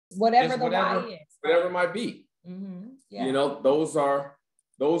whatever the why is. Whatever it might be. Yeah. You know, those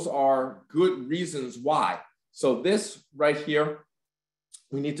are good reasons why. So this right here,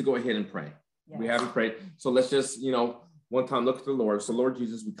 we need to go ahead and pray. Yes. We haven't prayed. So let's just, one time look at the Lord. So Lord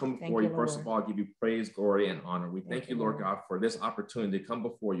Jesus, we come before you. First of all, give you praise, glory, and honor. We thank you, Lord God, for this opportunity to come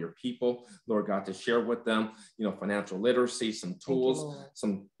before your people, Lord God, to share with them, financial literacy, some tools,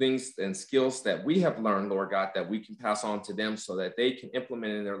 some things and skills that we have learned, Lord God, that we can pass on to them so that they can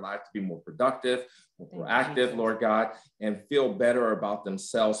implement in their life to be more productive, more proactive, Lord God, and feel better about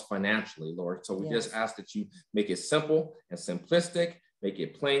themselves financially, Lord. So we just ask that you make it simple and simplistic. Make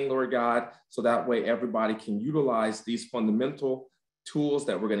it plain, Lord God, so that way everybody can utilize these fundamental tools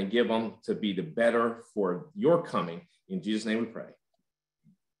that we're going to give them to be the better for your coming. In Jesus' name we pray.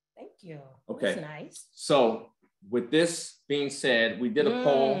 Thank you. Okay. That's nice. So with this being said, we did a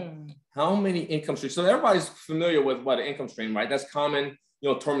poll. How many income streams? So everybody's familiar with what an income stream, right? That's common,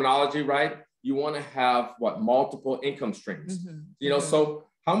 terminology, right? You want to have multiple income streams, so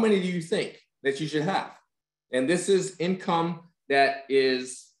how many do you think that you should have? And this is income that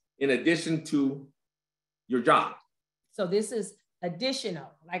is in addition to your job. So this is additional,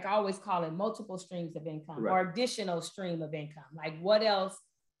 like I always call it multiple streams of income. Correct. Or additional stream of income. Like what else?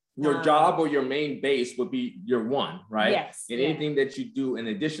 Your job or your main base would be your one, right? Yes. And anything that you do in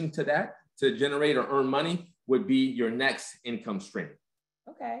addition to that to generate or earn money would be your next income stream.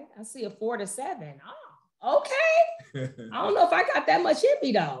 Okay, I see a 4 to 7. Oh, okay. I don't know if I got that much in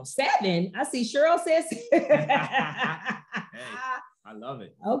me though. 7. I see Cheryl says. I love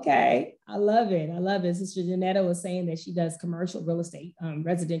it. Okay. I love it. I love it. Sister Janetta was saying that she does commercial real estate,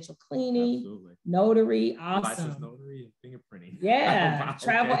 residential cleaning, absolutely. Notary. Awesome. License notary and fingerprinting. Yeah. Wow,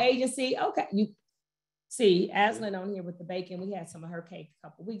 travel agency. Okay. You see Aslan on here with the bacon. We had some of her cake a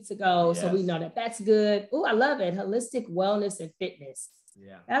couple weeks ago. Yes. So we know that that's good. Oh, I love it. Holistic wellness and fitness.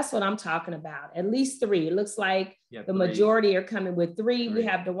 Yeah. That's what I'm talking about. At least 3. It looks like the majority are coming with 3. We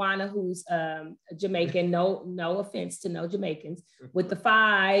have Dewana, who's Jamaican. No offense to no Jamaicans. With the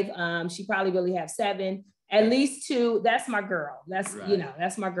 5, she probably really have 7. At least 2. That's my girl. That's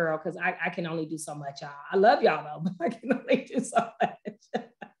that's my girl because I can only do so much, y'all. I love y'all though, but I can only do so much.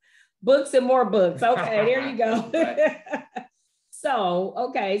 Books and more books. Okay, there you go. So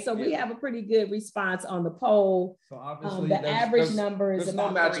we have a pretty good response on the poll. So obviously the average number is there's no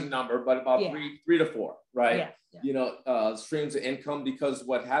magic number, but about 3 to 4, right? Yeah. Streams of income, because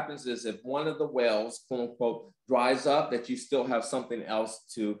what happens is if one of the wells, quote unquote, dries up, that you still have something else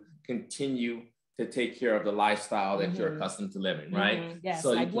to continue to take care of the lifestyle that you're accustomed to living, right? Yes,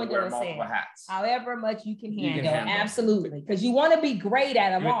 so like you can wear multiple hats. However much you can handle. Absolutely. Because you want to be great at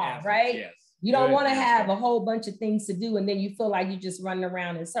them all, right? Yes. You don't want to have a whole bunch of things to do and then you feel like you're just running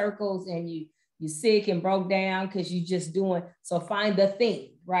around in circles and you're sick and broke down because you're just doing. So find the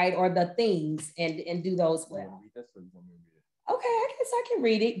thing, right? Or the things and do those well. Okay, I guess I can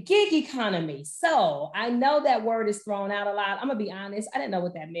read it. Gig economy. So I know that word is thrown out a lot. I'm going to be honest. I didn't know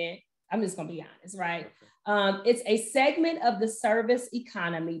what that meant. I'm just going to be honest, right? It's a segment of the service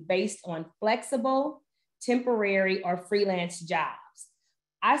economy based on flexible, temporary, or freelance jobs.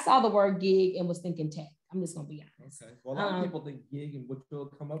 I saw the word gig and was thinking tech. I'm just gonna be honest. Okay. Well, a lot of people think gig and what will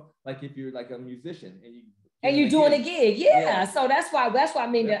come up, like if you're like a musician and you're doing a gig. Yeah. So that's why I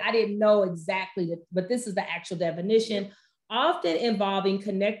mean that I didn't know exactly, but this is the actual definition. Often involving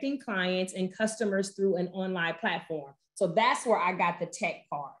connecting clients and customers through an online platform. So that's where I got the tech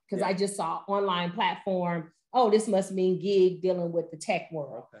part because I just saw online platform. Oh, this must mean gig dealing with the tech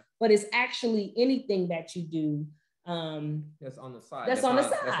world. Okay. But it's actually anything that you do. That's on the side. That's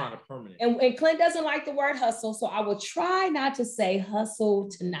not a permanent. And Clint doesn't like the word hustle, so I will try not to say hustle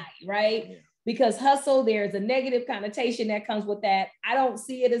tonight, right? Yeah. Because hustle, there's a negative connotation that comes with that. I don't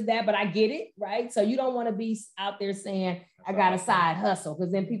see it as that, but I get it, right? So you don't want to be out there saying I got a side hustle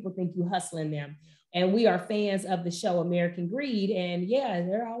because then people think you hustling them. And we are fans of the show American Greed, and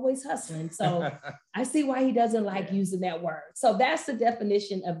they're always hustling. So I see why he doesn't like using that word. So that's the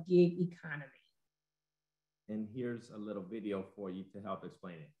definition of gig economy. And here's a little video for you to help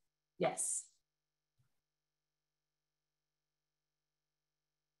explain it. Yes.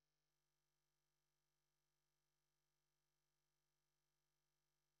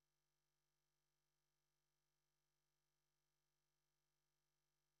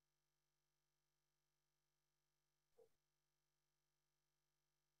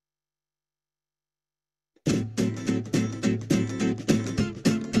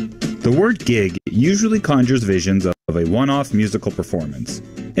 The word gig usually conjures visions of a one-off musical performance.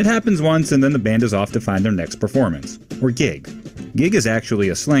 It happens once and then the band is off to find their next performance, or gig. Gig is actually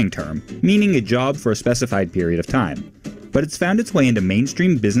a slang term, meaning a job for a specified period of time. but it's found its way into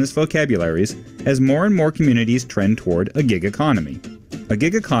mainstream business vocabularies as more and more communities trend toward a gig economy. A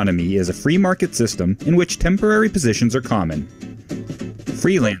gig economy is a free market system in which temporary positions are common.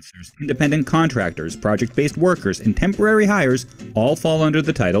 Freelancers, independent contractors, project-based workers, and temporary hires all fall under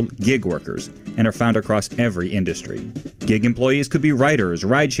the title gig workers and are found across every industry. Gig employees could be writers,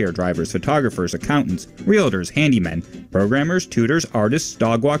 rideshare drivers, photographers, accountants, realtors, handymen, programmers, tutors, artists,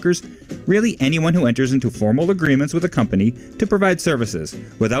 dog walkers, really anyone who enters into formal agreements with a company to provide services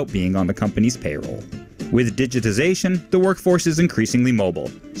without being on the company's payroll. With digitization, the workforce is increasingly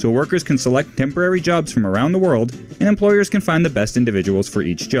mobile, so workers can select temporary jobs from around the world, and employers can find the best individuals for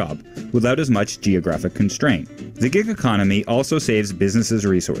each job, without as much geographic constraint. The gig economy also saves businesses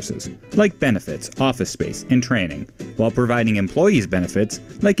resources, like benefits, office space, and training, while providing employees benefits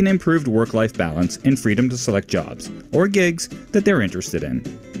like an improved work-life balance and freedom to select jobs, or gigs, that they're interested in.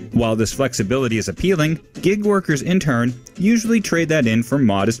 While this flexibility is appealing, gig workers in turn usually trade that in for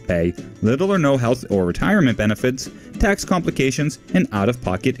modest pay, little or no health or retirement benefits, tax complications, and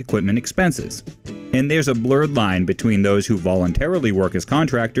out-of-pocket equipment expenses. And there's a blurred line between those who voluntarily work as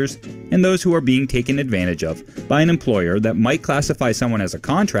contractors and those who are being taken advantage of by an employer that might classify someone as a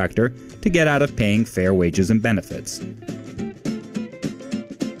contractor to get out of paying fair wages and benefits.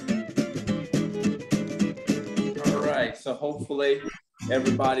 All right, so hopefully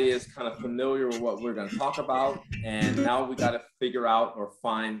everybody is kind of familiar with what we're going to talk about, and now we got to figure out or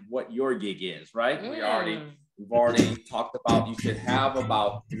find what your gig is, right? We've already talked about you should have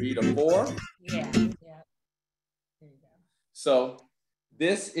about 3 to 4. Yeah. There you go. So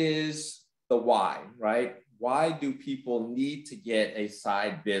this is the why, right? Why do people need to get a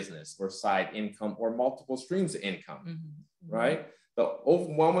side business or side income or multiple streams of income, right? The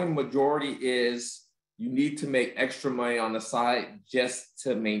overwhelming majority is you need to make extra money on the side just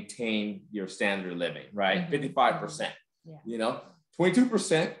to maintain your standard of living, right? 55%, you know,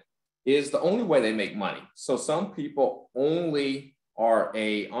 22% is the only way they make money. So some people only are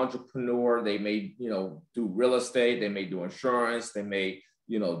a entrepreneur. They may, you know, do real estate. They may do insurance. They may,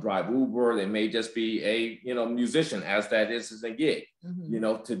 you know, drive Uber. They may just be a, you know, musician, as that is a gig, you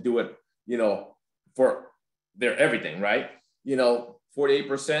know, to do it, you know, for their everything, right? You know,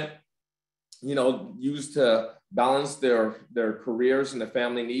 48%, you know, use to balance their careers and their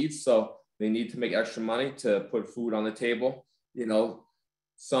family needs. So they need to make extra money to put food on the table. You know,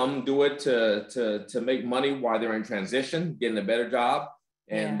 some do it to make money while they're in transition, getting a better job.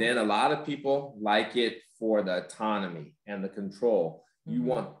 And then a lot of people like it for the autonomy and the control. You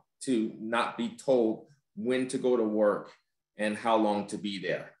want to not be told when to go to work and how long to be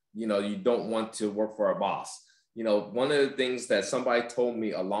there. You know, you don't want to work for a boss. You know, one of the things that somebody told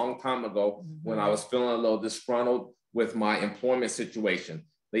me a long time ago when I was feeling a little disgruntled with my employment situation,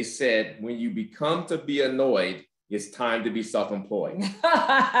 they said, when you become to be annoyed, it's time to be self-employed.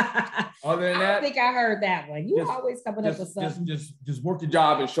 Other than that, I think I heard that one. You always coming up with something. Just work your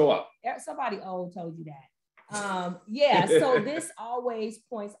job and show up. Somebody old told you that. So this always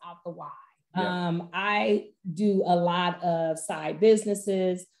points out the why. I do a lot of side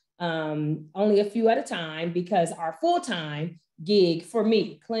businesses. Only a few at a time, because our full-time gig for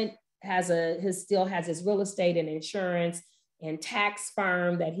me, Clint still has his real estate and insurance and tax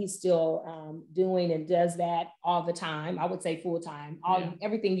firm that he's still doing, and does that all the time. I would say full-time.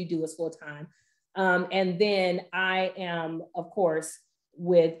 Everything you do is full-time. And then I am, of course,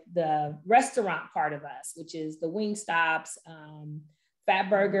 with the restaurant part of us, which is the wing stops, Fat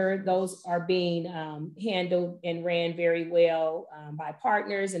Burger. Those are being handled and ran very well by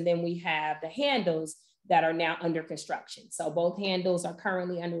partners. And then we have the handles that are now under construction. So both handles are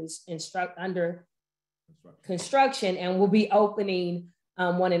currently under construction and will be opening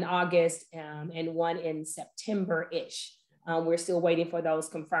one in August and one in September-ish. We're still waiting for those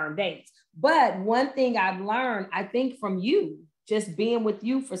confirmed dates. But one thing I've learned, I think from you, just being with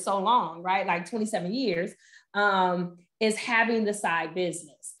you for so long, right? Like 27 years, is having the side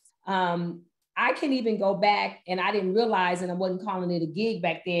business. I can even go back, and I didn't realize, and I wasn't calling it a gig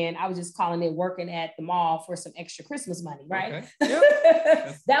back then. I was just calling it working at the mall for some extra Christmas money, right?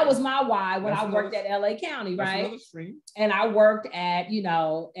 Okay. That was my why when I worked at LA County, right? And I worked at, you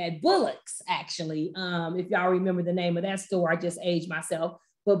know, at Bullock's, actually. If y'all remember the name of that store, I just aged myself.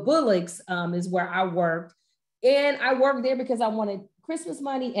 But Bullock's is where I worked. And I worked there because I wanted Christmas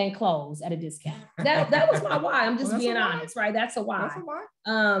money and clothes at a discount. That was my why. I'm just being honest, right? That's a why. That's a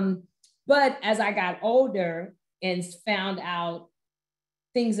why. But as I got older and found out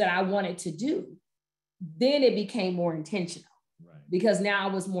things that I wanted to do, then it became more intentional. Right. Because now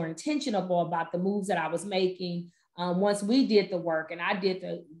I was more intentional about the moves that I was making, Once we did the work and I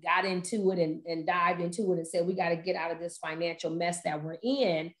got into it and dived into it and said, we got to get out of this financial mess that we're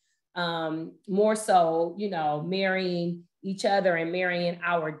in, more so, marrying each other and marrying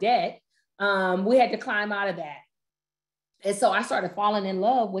our debt, we had to climb out of that. And so I started falling in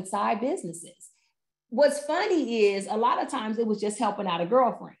love with side businesses. What's funny is a lot of times it was just helping out a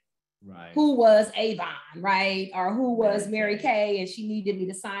girlfriend. Right. Who was Avon, right? Or who was Mary Kay, and she needed me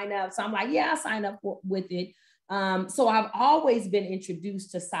to sign up. So I'm like, yeah, I'll sign up with it. So I've always been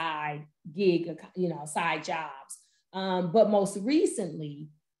introduced to side gig, side jobs. But most recently,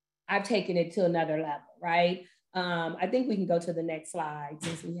 I've taken it to another level, right? I think we can go to the next slide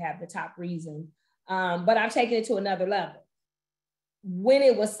since we have the top reason. But I've taken it to another level. When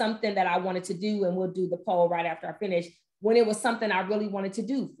it was something that I wanted to do, and we'll do the poll right after I finish, when it was something I really wanted to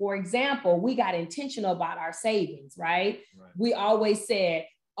do. For example, we got intentional about our savings, right? We always said,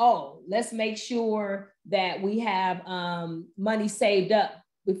 oh, let's make sure that we have money saved up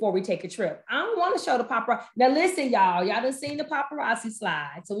before we take a trip. I don't want to show the paparazzi. Now listen, y'all done seen the paparazzi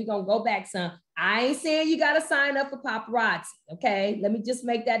slide. So we're going to go back some. I ain't saying you got to sign up for paparazzi, okay? Let me just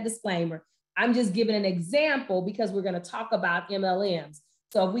make that disclaimer. I'm just giving an example because we're going to talk about MLMs.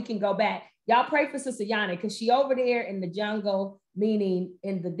 So if we can go back, y'all pray for Sister Yana because she over there in the jungle, meaning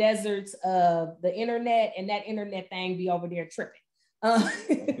in the deserts of the internet, and that internet thing be over there tripping.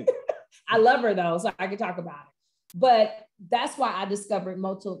 I love her though, so I can talk about it. But that's why I discovered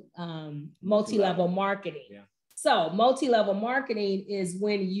multi-level marketing. Yeah. So multi-level marketing is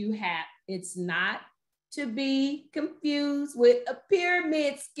when it's not to be confused with a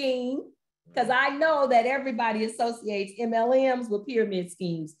pyramid scheme, because I know that everybody associates MLMs with pyramid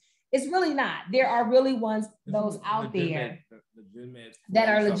schemes. It's really not. There are really those out there that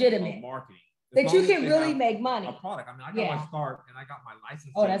are legitimate. Marketing. That you can really make money. A product. I mean, I got my start and I got my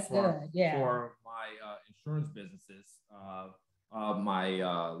license. Oh, that's good. Yeah. For my insurance businesses,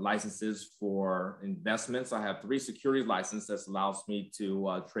 my licenses for investments. I have 3 securities licenses that allows me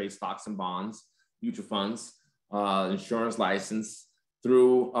to trade stocks and bonds, mutual funds, insurance license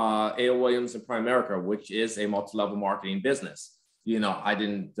through A.O. Williams and Primerica, which is a multi-level marketing business. I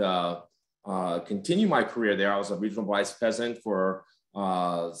didn't continue my career there. I was a regional vice president for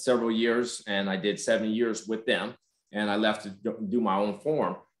several years, and I did 7 years with them, and I left to do my own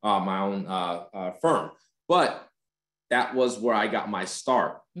firm. But that was where I got my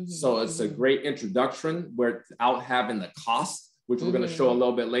start. Mm-hmm. So it's a great introduction without having the cost, which we're going to show a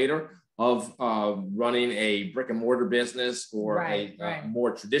little bit later, of running a brick and mortar business or a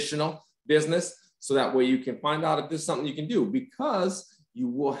more traditional business. So that way you can find out if this is something you can do, because you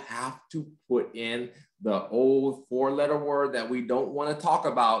will have to put in the old 4-letter word that we don't want to talk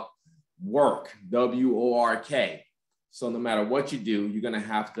about, work, W-O-R-K. So no matter what you do, you're going to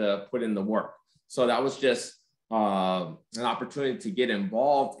have to put in the work. So that was just an opportunity to get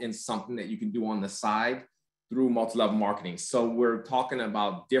involved in something that you can do on the side through multi-level marketing. So we're talking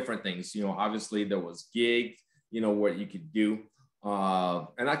about different things. Obviously there was gig, what you could do.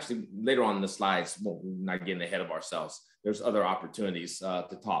 And actually later on in the slides, we're not getting ahead of ourselves. There's other opportunities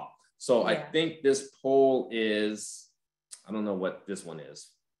to talk. So I think this poll is, I don't know what this one is.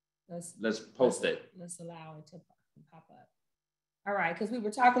 Let's post it. Let's allow it to pop up. All right, because we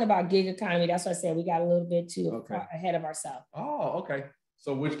were talking about gig economy. That's what I said. We got a little bit too ahead of ourselves. Oh, okay.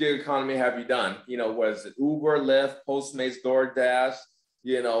 So which gig economy have you done? Was it Uber, Lyft, Postmates, DoorDash,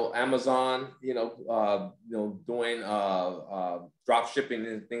 Amazon, doing drop shipping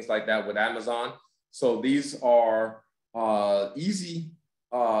and things like that with Amazon. So these are easy,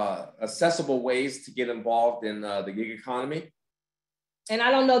 accessible ways to get involved in the gig economy. And I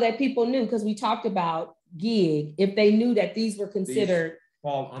don't know that people knew, because we talked about gig, if they knew that these were considered. These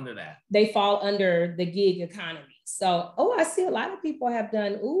fall under that. They fall under the gig economy. So, I see a lot of people have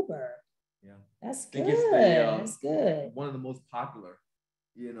done Uber. Yeah. That's good. That's good. One of the most popular,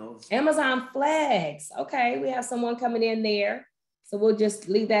 Amazon Flex. Okay, we have someone coming in there. So we'll just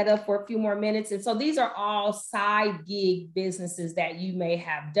leave that up for a few more minutes. And so these are all side gig businesses that you may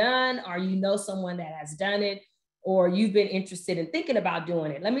have done, or someone that has done it, or you've been interested in thinking about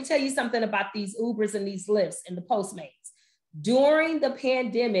doing it. Let me tell you something about these Ubers and these Lyfts and the Postmates. During the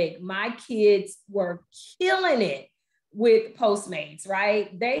pandemic, my kids were killing it with Postmates,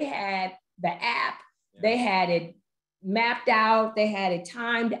 right? They had the app, they had it mapped out, they had it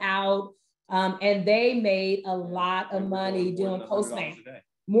timed out, and they made a lot of money doing Postmates.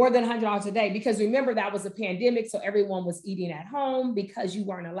 More than $100 a day, because remember that was a pandemic, so everyone was eating at home because you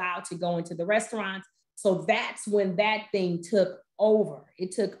weren't allowed to go into the restaurants. So that's when that thing took over.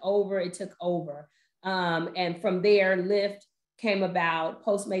 It took over. And from there, Lyft came about,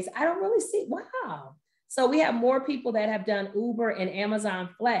 Postmates. I don't really see, wow. So we have more people that have done Uber and Amazon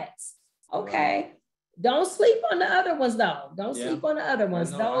Flex. Okay. Right. Don't sleep on the other ones though. Don't sleep on the other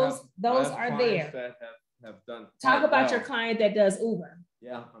ones. Those are there. That have done. Talk about your client that does Uber.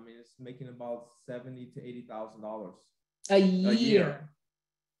 Yeah, I mean, it's making about $70,000 to $80,000 a year.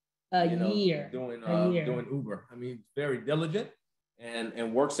 Doing Uber. I mean, very diligent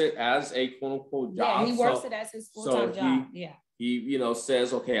and works it as a quote unquote job. Yeah, he works it as his full-time job. He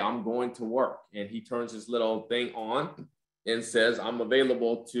says, okay, I'm going to work, and he turns his little thing on and says, I'm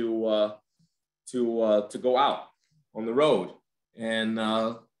available to go out on the road. And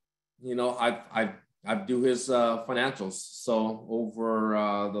I do his financials. So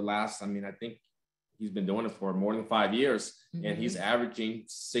over the last, I think he's been doing it for more than 5 years, and he's averaging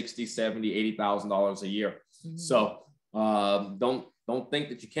 $60,000, $70,000, $80,000 a year. So don't think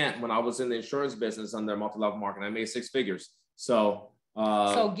that you can't. When I was in the insurance business under multi-level marketing, I made 6 figures. So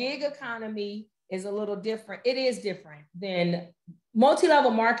gig economy is a little different. It is different than multi-level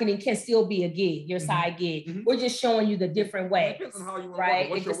marketing. Can still be a gig, your side gig. We're just showing you the different way. It depends on how you want right? to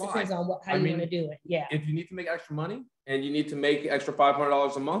work it. It just depends on how you want to do it. Yeah. If you need to make extra money and you need to make extra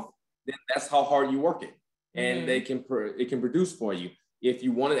 $500 a month, then that's how hard you work it, and it can produce for you. If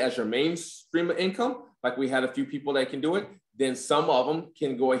you want it as your main stream of income, like we had a few people that can do it, then some of them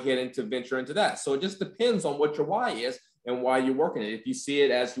can go ahead and to venture into that. So it just depends on what your why is and why you're working it. If you see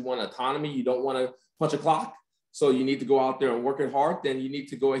it as you want autonomy, you don't want to punch a clock, so you need to go out there and work it hard, then you need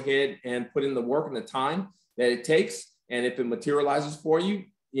to go ahead and put in the work and the time that it takes. And if it materializes for you,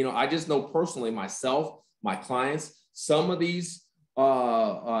 I just know personally myself, my clients, some of these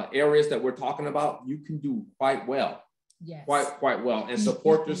areas that we're talking about, you can do quite well, quite well, and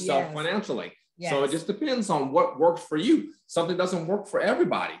support yourself financially. So it just depends on what works for you. Something doesn't work for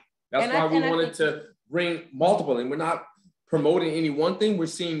everybody. That's why we wanted to bring multiple, and we're not promoting any one thing. We're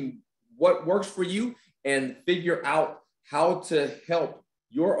seeing what works for you and figure out how to help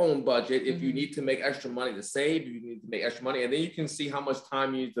your own budget. If you need to make extra money to save, you need to make extra money, and then you can see how much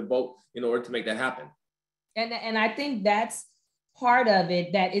time you need to devote in order to make that happen. And I think that's part of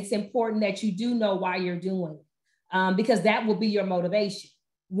it, that it's important that you do know why you're doing it, because that will be your motivation.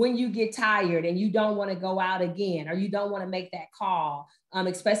 When you get tired and you don't want to go out again, or you don't want to make that call,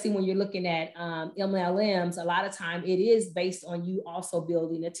 especially when you're looking at MLMs, a lot of time it is based on you also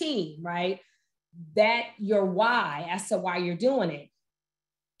building a team, right? That your why as to why you're doing it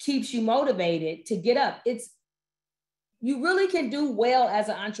keeps you motivated to get up. You really can do well as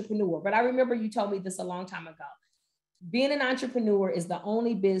an entrepreneur. But I remember you told me this a long time ago. Being an entrepreneur is the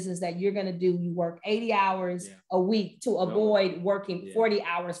only business that you're going to do. You work 80 hours a week to avoid working 40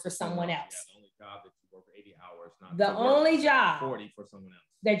 hours for someone else. The only job that you work 80 hours, not the only job 40 for someone else.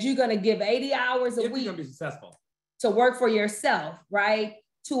 That you're going to give 80 hours a week. You're going to be successful. To work for yourself, right?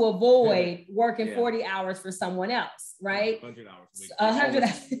 To avoid working 40 hours for someone else, right? 100 hours a week. 100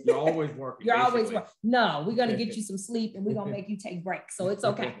 hours. You're always working. You're always working. No, we're going to get you some sleep, and we're going to make you take breaks. So it's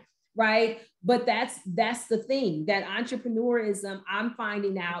okay. Right. But that's the thing, that entrepreneurism, I'm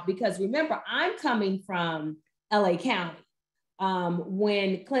finding out, because remember, I'm coming from LA County.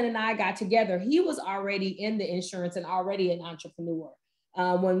 When Clint and I got together, he was already in the insurance and already an entrepreneur.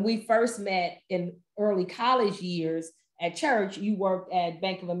 When we first met in early college years at church, you worked at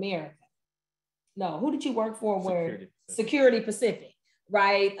Bank of America. No, who did you work for? Security Pacific.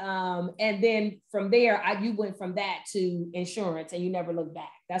 Right. And then from there, you went from that to insurance, and you never looked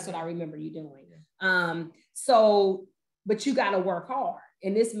back. That's what I remember you doing. But you got to work hard,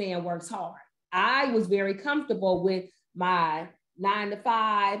 and this man works hard. I was very comfortable with my 9 to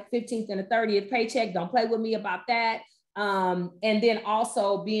 5, 15th and the 30th paycheck. Don't play with me about that. And then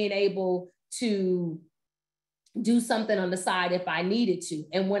also being able to do something on the side if I needed to.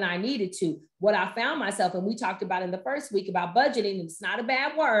 And when I needed to, what I found myself, and we talked about in the first week about budgeting, and it's not a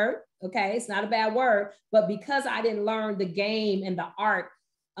bad word. Okay. It's not a bad word, but because I didn't learn the game and the art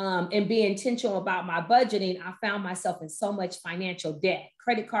and be intentional about my budgeting, I found myself in so much financial debt,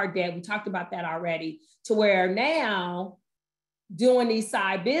 credit card debt. We talked about that already, to where now doing these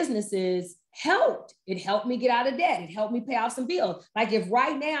side businesses helped. It helped me get out of debt. It helped me pay off some bills. Like if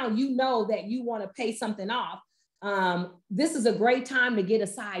right now, you know that you want to pay something off, this is a great time to get a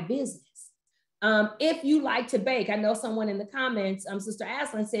side business. If you like to bake, I know someone in the comments, Sister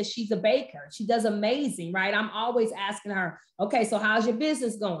Aslan says she's a baker. She does amazing, right? I'm always asking her, okay, so how's your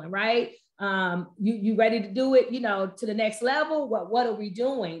business going, right? You ready to do it, to the next level? What are we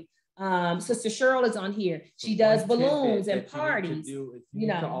doing? Sister Cheryl is on here. She does balloons and parties. You need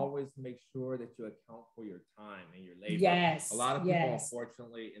to always make sure that you account for your time and your labor. Yes. A lot of people,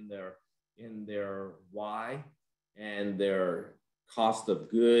 unfortunately, in their why and their cost of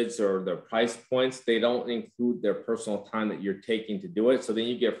goods or their price points, they don't include their personal time that you're taking to do it. So then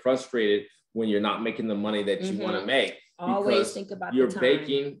you get frustrated when you're not making the money that you want to make. Always think about you're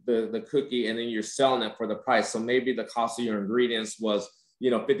baking the cookie and then you're selling it for the price. So maybe the cost of your ingredients was,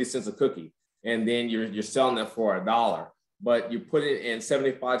 50 cents a cookie, and then you're selling it for $1, but you put it in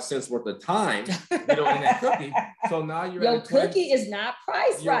 75 cents worth of time, in that cookie. So now your cookie is not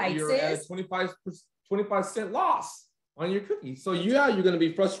priced right. You're at a 25% loss on your cookie. So you're going to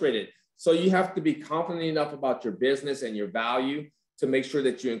be frustrated. So you have to be confident enough about your business and your value to make sure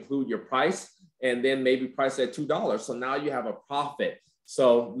that you include your price, and then maybe price at $2. So now you have a profit.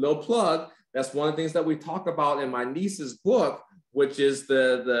 So little plug, that's one of the things that we talk about in my niece's book, which is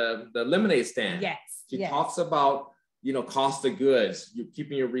the lemonade stand. Yes. She talks about, cost of goods, you're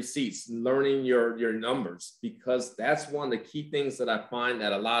keeping your receipts, learning your numbers, because that's one of the key things that I find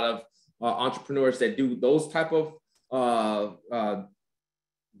that a lot of entrepreneurs that do those type of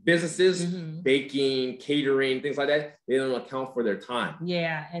businesses, baking, catering, things like that, they don't account for their time.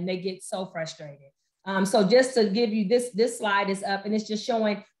 Yeah, and they get so frustrated. So just to give you this slide is up, and it's just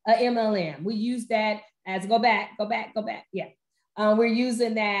showing a MLM. We use that as go back. Yeah, we're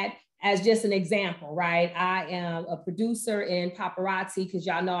using that as just an example, right? I am a producer in paparazzi because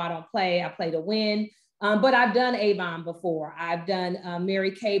y'all know I don't play. I play to win. But I've done Avon before. I've done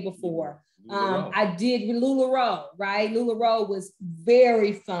Mary Kay before. I did LuLaRoe, right? LuLaRoe was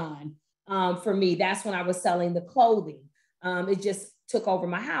very fun for me. That's when I was selling the clothing. It just took over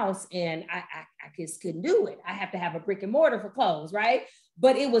my house, and I just couldn't do it. I have to have a brick and mortar for clothes, right?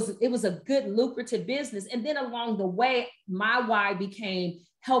 But it was a good lucrative business. And then along the way, my why became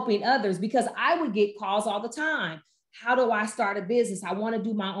helping others, because I would get calls all the time. How do I start a business? I want to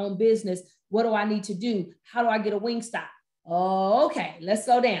do my own business. What do I need to do? How do I get a Wingstop? Oh, okay, let's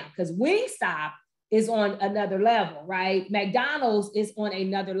go down, because Wingstop is on another level, right? McDonald's is on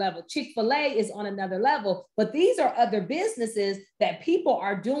another level. Chick-fil-A is on another level, but these are other businesses that people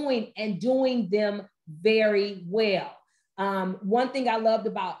are doing and doing them very well. One thing I love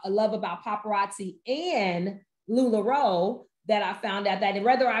about paparazzi and LuLaRoe that I found out that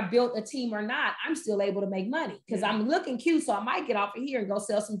whether I built a team or not, I'm still able to make money because I'm looking cute. So I might get off of here and go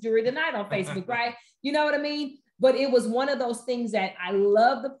sell some jewelry tonight on Facebook, right? You know what I mean? But it was one of those things that I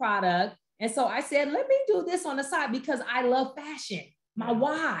love the product. And so I said, let me do this on the side because I love fashion, my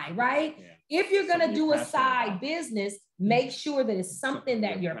why, right? Yeah. If you're going to do a side business, make sure that it's something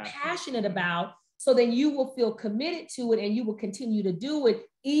that you're passionate about. So then you will feel committed to it and you will continue to do it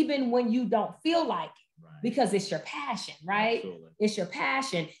even when you don't feel like it. Because it's your passion, right? Absolutely. It's your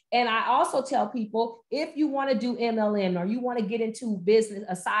passion. And I also tell people, if you want to do MLM or you want to get into business,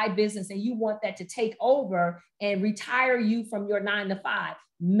 a side business, and you want that to take over and retire you from your 9-to-5,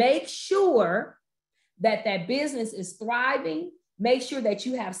 make sure that that business is thriving. Make sure that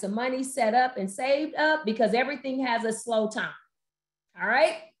you have some money set up and saved up, because everything has a slow time. All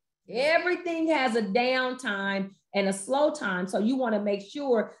right? Everything has a downtime and a slow time. So you want to make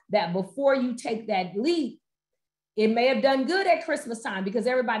sure that before you take that leap, it may have done good at Christmas time because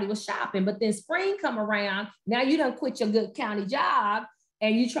everybody was shopping, but then spring come around. Now you done quit your good county job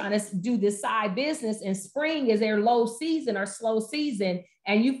and you trying to do this side business, and spring is their low season or slow season.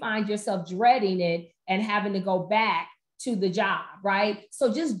 And you find yourself dreading it and having to go back to the job, right?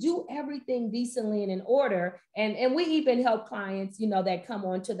 So just do everything decently and in order. And we even help clients, that come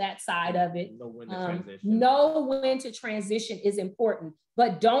on to that side of it. Know when to transition is important,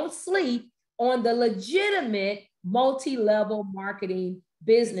 but don't sleep on the legitimate multi-level marketing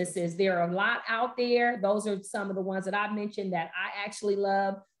businesses. There are a lot out there. Those are some of the ones that I mentioned that I actually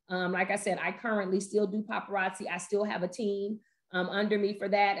love. Like I said, I currently still do paparazzi. I still have a team under me for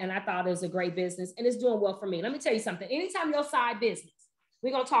that. And I thought it was a great business and it's doing well for me. Let me tell you something. Anytime your side business,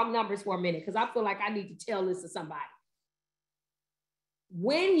 we're going to talk numbers for a minute because I feel like I need to tell this to somebody.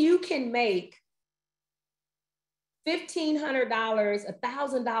 When you can make $1,500,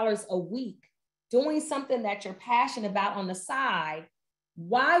 $1,000 a week doing something that you're passionate about on the side,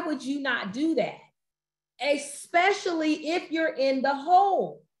 why would you not do that? Especially if you're in the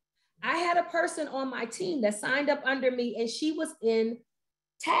hole. I had a person on my team that signed up under me and she was in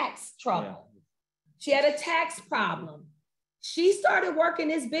tax trouble. Yeah. She had a tax problem. She started working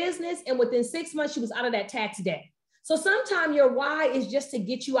this business and within 6 months, she was out of that tax debt. So sometimes your why is just to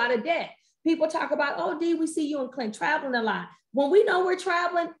get you out of debt. People talk about, oh, Dee, we see you in Clint traveling a lot. When we know we're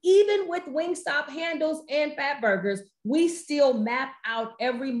traveling, even with Wingstop handles and fat burgers, we still map out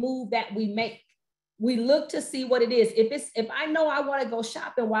every move that we make. We look to see what it is. If I know I want to go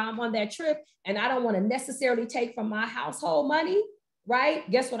shopping while I'm on that trip and I don't want to necessarily take from my household money, right?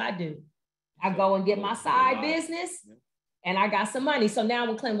 Guess what I do? I go and get my side business and I got some money. So now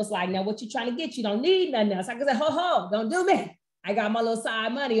when Clint was like, now what you trying to get? You don't need nothing else. I could say, ho, don't do me. I got my little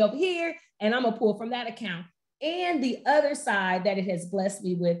side money over here and I'm gonna pull from that account. And the other side that it has blessed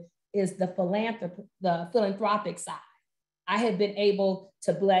me with is the philanthropic side. I have been able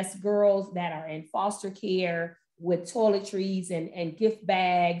to bless girls that are in foster care with toiletries and gift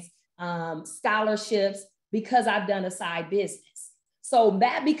bags, scholarships, because I've done a side business. So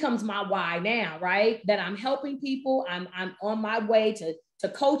that becomes my why now, right? That I'm helping people. I'm on my way to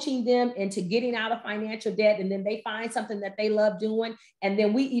coaching them into getting out of financial debt. And then they find something that they love doing. And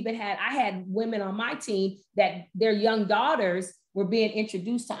then I had women on my team that their young daughters were being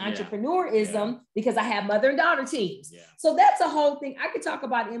introduced to entrepreneurism because I have mother and daughter teams. Yeah. So that's a whole thing. I could talk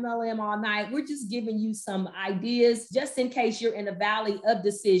about MLM all night. We're just giving you some ideas just in case you're in a valley of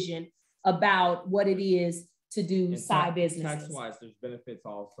decision about what it is to do and side businesses. Tax-wise, there's benefits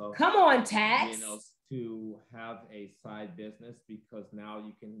also. Come on, tax. To have a side business, because now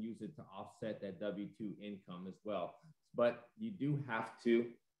you can use it to offset that W-2 income as well. But you do have to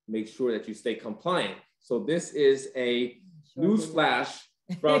make sure that you stay compliant. So this is a newsflash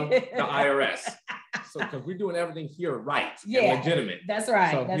from the IRS. So because we're doing everything here right and legitimate. That's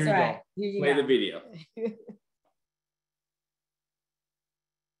right. So that's right. Here you Play the video.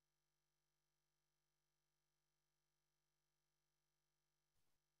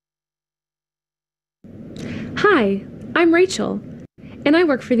 Hi, I'm Rachel, and I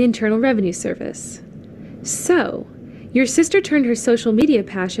work for the Internal Revenue Service. So, your sister turned her social media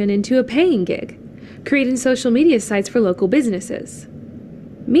passion into a paying gig, creating social media sites for local businesses.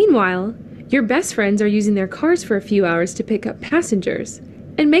 Meanwhile, your best friends are using their cars for a few hours to pick up passengers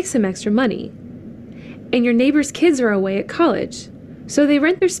and make some extra money. And your neighbor's kids are away at college, so they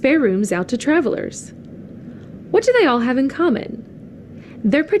rent their spare rooms out to travelers. What do they all have in common?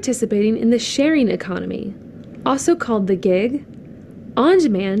 They're participating in the sharing economy, also called the gig,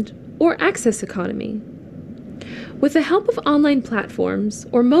 on-demand, or access economy. With the help of online platforms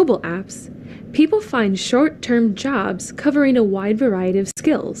or mobile apps, people find short-term jobs covering a wide variety of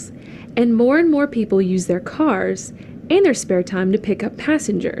skills, and more people use their cars and their spare time to pick up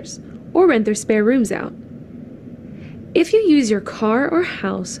passengers or rent their spare rooms out. If you use your car or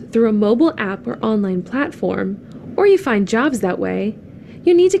house through a mobile app or online platform, or you find jobs that way,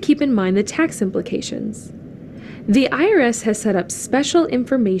 you need to keep in mind the tax implications. The IRS has set up special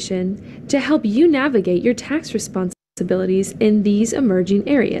information to help you navigate your tax responsibilities in these emerging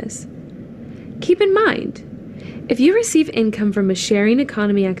areas. Keep in mind, if you receive income from a sharing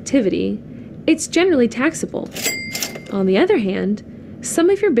economy activity, it's generally taxable. On the other hand,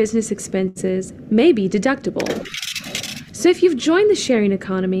 some of your business expenses may be deductible. So if you've joined the sharing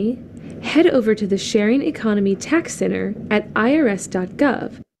economy, head over to the Sharing Economy Tax Center at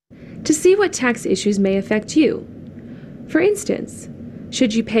irs.gov to see what tax issues may affect you. For instance,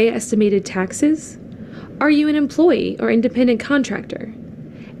 should you pay estimated taxes? Are you an employee or independent contractor?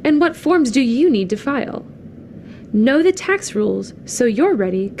 And what forms do you need to file? Know the tax rules so you're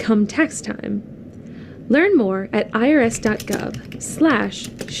ready come tax time. Learn more at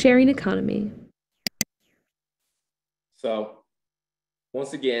irs.gov/sharing economy. So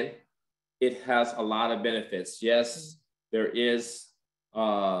once again, it has a lot of benefits. Yes, there is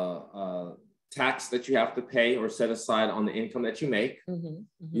tax that you have to pay or set aside on the income that you make,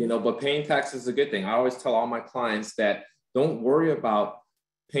 but paying taxes is a good thing. I always tell all my clients that don't worry about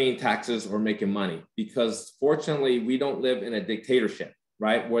paying taxes or making money, because fortunately we don't live in a dictatorship,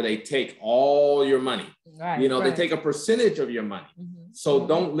 right? Where they take all your money, they take a percentage of your money. So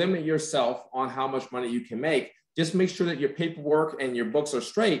don't limit yourself on how much money you can make. Just make sure that your paperwork and your books are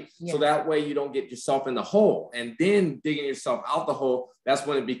straight. So that way you don't get yourself in the hole, and then digging yourself out the hole. That's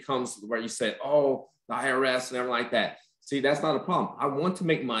when it becomes where you say, oh, the IRS and everything like that. See, that's not a problem. I want to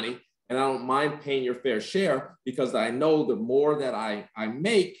make money, and I don't mind paying your fair share, because I know the more that I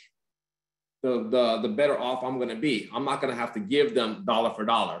make, the better off I'm going to be. I'm not going to have to give them dollar for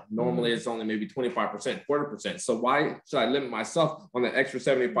dollar. Normally it's only maybe 25%, 40%. So why should I limit myself on the extra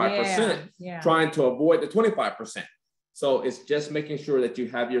 75%, trying to avoid the 25%? So it's just making sure that you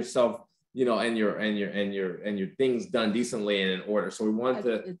have yourself, and your things done decently and in order. So we want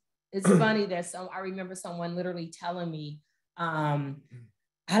to. It's funny that I remember someone literally telling me,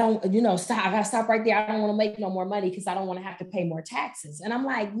 I don't, stop. I got to stop right there. I don't want to make no more money because I don't want to have to pay more taxes. And I'm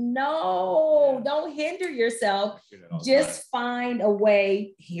like, no, don't hinder yourself. Just find a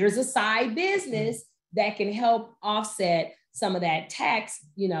way. Here's a side business that can help offset some of that tax,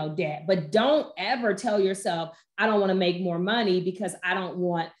 debt. But don't ever tell yourself, I don't want to make more money because I don't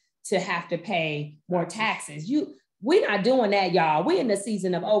want to have to pay more taxes. We're not doing that, y'all. We're in the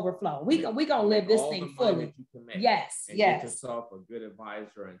season of overflow. We gonna live this thing fully. Yes, and yes. Get yourself a good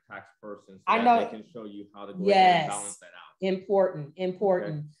advisor and tax person so I know they can show you how to go ahead and balance that out. Important.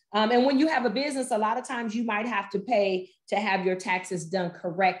 Okay. And when you have a business, a lot of times you might have to pay to have your taxes done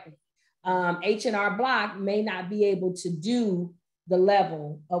correctly. H&R Block may not be able to do the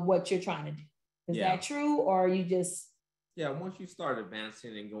level of what you're trying to do. Is that true, or are you just? Yeah, once you start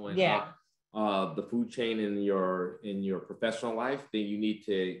advancing and going up the food chain in your professional life, then you need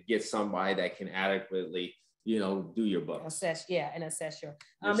to get somebody that can adequately, do your books. Assess your.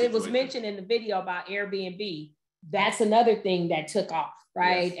 It was mentioned in the video about Airbnb. That's another thing that took off,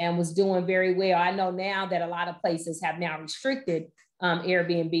 right? Yes. And was doing very well. I know now that a lot of places have now restricted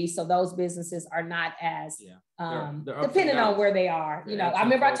Airbnb, so those businesses are not as they're depending on where they are. I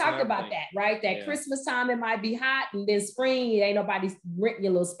remember I talked about that, right? That Christmas time it might be hot, and then spring it ain't nobody's renting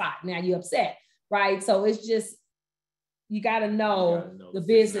your little spot. Now you upset, right? So it's just you got to know the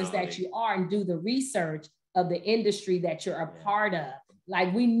business that you are and do the research of the industry that you're a part of.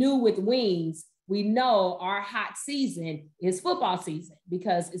 Like we knew with wings. We know our hot season is football season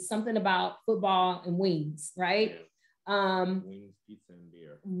because it's something about football and wings, right? Wings, pizza, and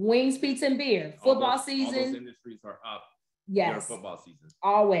beer. Wings, pizza, and beer. Football season. All those industries are up. Yes. During football season.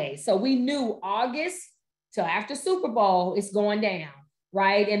 Always. So we knew August till after Super Bowl, it's going down,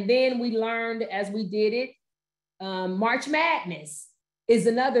 right? And then we learned as we did it, March Madness is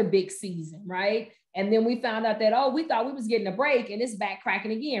another big season, right? And then we found out that, we thought we was getting a break and it's back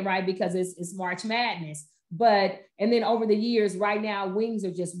cracking again, right? Because it's March Madness. And then over the years, right now, wings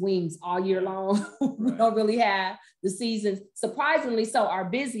are just wings all year long. We don't really have the seasons. Surprisingly so, our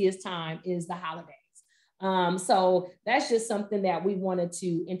busiest time is the holidays. So that's just something that we wanted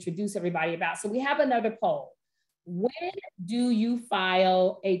to introduce everybody about. So we have another poll. When do you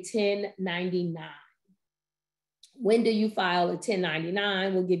file a 1099? When do you file a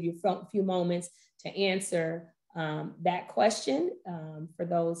 1099? We'll give you a few moments to answer that question for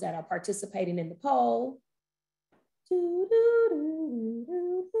those that are participating in the poll.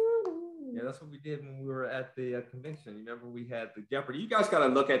 Yeah, that's what we did when we were at the convention. You remember we had the Jeopardy. You guys got to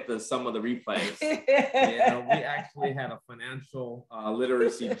look at some of the replays. We actually had a financial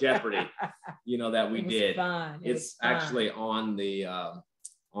literacy Jeopardy, that we did. It's actually on the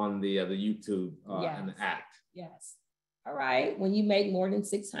YouTube and the act. Yes. All right. When you make more than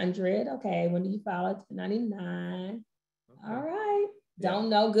 600, okay. When do you file a 1099? Okay. All right. Don't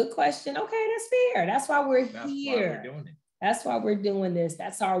know. Good question. Okay, that's fair. That's why we're here. Why we're doing it. That's why we're doing this.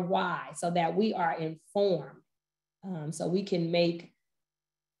 That's our why, so that we are informed, so we can make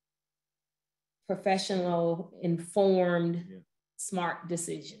professional, informed, smart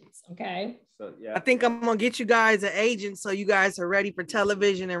decisions. Okay. So I think I'm gonna get you guys an agent so you guys are ready for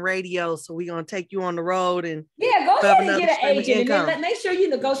television and radio. So we're gonna take you on the road and go ahead and get an agent, and then make sure you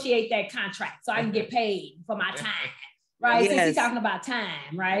negotiate that contract so I can get paid for my time. Right, since he's talking about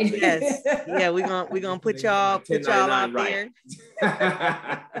time, right? Yes, yeah, we're gonna put y'all out there.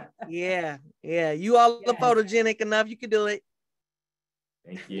 Yeah. You all look photogenic enough. You can do it.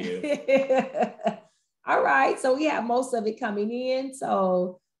 Thank you. All right, so we have most of it coming in.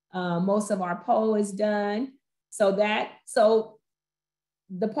 So most of our poll is done. So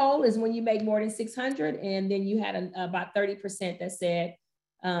the poll is when you make more than 600, and then you had about 30% that said.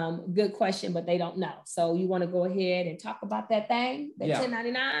 Good question, but they don't know. So you want to go ahead and talk about that thing, that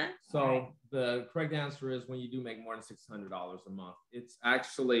 1099? So the correct answer is when you do make more than $600 a month. It's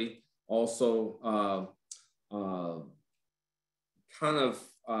actually also got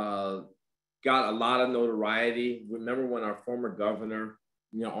a lot of notoriety. Remember when our former governor,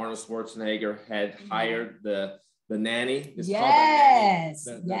 Arnold Schwarzenegger had hired the nanny? It's called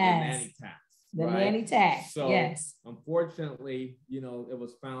the nanny tax. The nanny tax. So unfortunately, it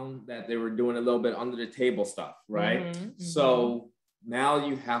was found that they were doing a little bit under the table stuff, right? Mm-hmm. So now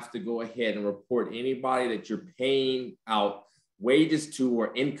you have to go ahead and report anybody that you're paying out wages to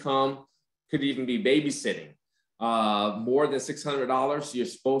or income, could even be babysitting. More than $600, you're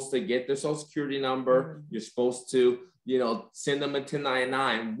supposed to get their social security number. Mm-hmm. You're supposed to, send them a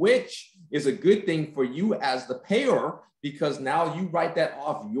 1099, which is a good thing for you as the payer, because now you write that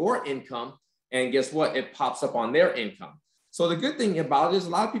off your income. And guess what? It pops up on their income. So the good thing about it is a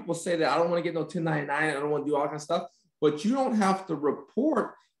lot of people say that I don't want to get no 1099. I don't want to do all that kind of stuff. But you don't have to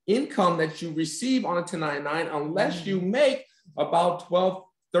report income that you receive on a 1099 unless you make about $12,000,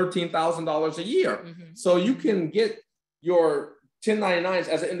 $13,000 a year. Mm-hmm. So you can get your 1099s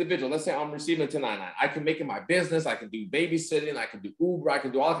as an individual. Let's say I'm receiving a 1099. I can make it my business. I can do babysitting. I can do Uber. I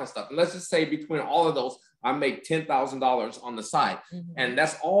can do all that kind of stuff. And let's just say between all of those, I make $10,000 on the side. Mm-hmm. And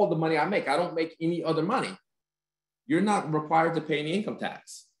that's all the money I make. I don't make any other money. you're not required to pay any income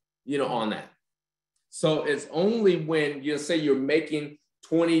tax, on that. So it's only when you say you're making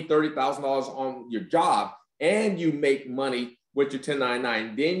 $20,000, $30,000 on your job and you make money with your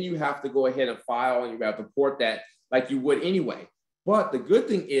 1099, then you have to go ahead and file and you have to report that like you would anyway. But the good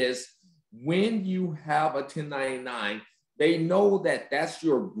thing is when you have a 1099, they know that that's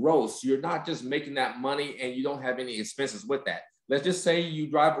your gross. You're not just making that money and you don't have any expenses with that. Let's just say you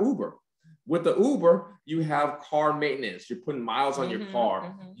drive Uber. With the Uber, you have car maintenance. You're putting miles on your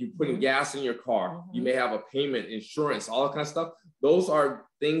car. You're putting gas in your car. You may have a payment, insurance, all that kind of stuff. Those are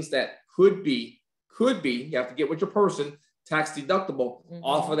things that could be, you have to get with your person, tax deductible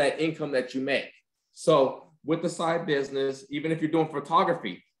off of that income that you make. So with the side business, even if you're doing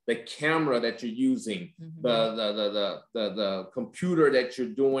photography, the camera that you're using, the computer that you're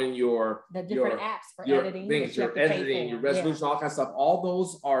doing the different apps for editing, things, your editing, your resolution, all kind of stuff. All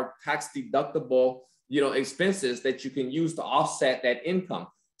those are tax deductible, expenses that you can use to offset that income.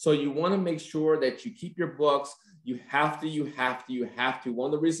 So you want to make sure that you keep your books. You have to. One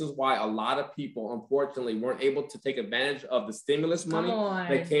of the reasons why a lot of people, unfortunately, weren't able to take advantage of the stimulus money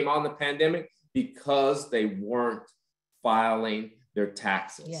that came out in the pandemic because they weren't filing their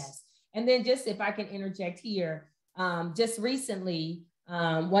taxes. Yes. And then just if I can interject here, just recently,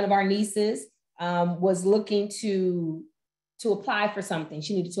 one of our nieces was looking to apply for something.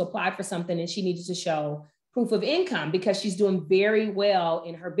 She needed to apply for something and she needed to show proof of income because she's doing very well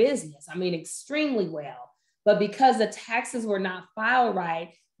in her business. I mean, extremely well. But because the taxes were not filed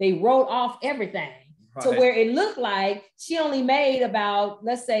right, they wrote off everything. Right. To where it looked like she only made about,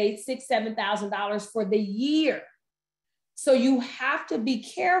 let's say, $6,000, $7,000 for the year. So you have to be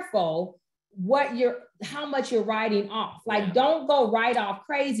careful how much you're writing off. Like, don't go right off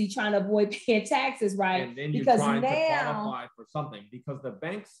crazy trying to avoid paying taxes, right? And then you're trying to qualify for something because the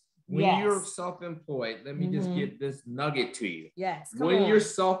banks, when you're self-employed, let me just give this nugget to you. Yes. When you're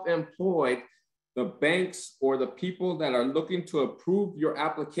self-employed, the banks or the people that are looking to approve your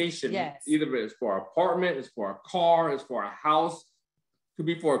application, either it's for an apartment, it's for a car, it's for a house, could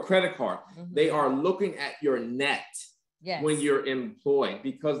be for a credit card. They are looking at your net. Yes. When you're employed,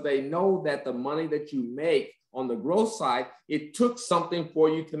 because they know that the money that you make on the growth side, it took something for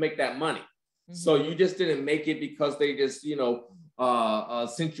you to make that money. So you just didn't make it because they just,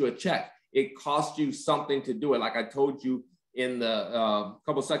 sent you a check. It cost you something to do it. Like I told you in the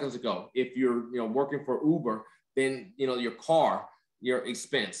couple seconds ago, if you're, working for Uber, then, your car, your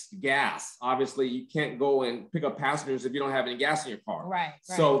expense, gas. Obviously, you can't go and pick up passengers if you don't have any gas in your car. Right.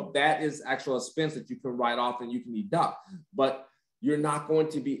 So that is actual expense that you can write off and you can deduct. But you're not going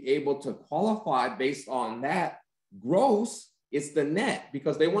to be able to qualify based on that gross. It's the net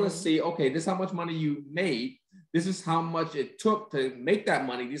because they want to see, okay, this is how much money you made. This is how much it took to make that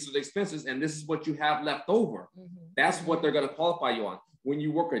money. These are the expenses, and this is what you have left over. That's what they're going to qualify you on. When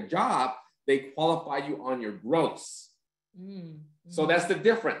you work a job, they qualify you on your gross. So that's the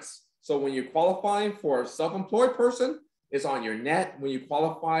difference. So when you're qualifying for a self-employed person, it's on your net. When you're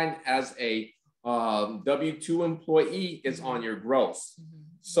qualifying as a W-2 employee, it's on your gross.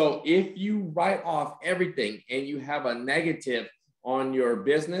 So if you write off everything and you have a negative on your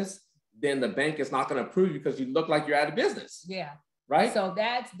business, then the bank is not going to approve you because you look like you're out of business. Yeah. Right. So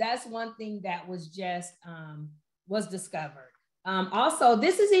that's one thing that was just was discovered. Also,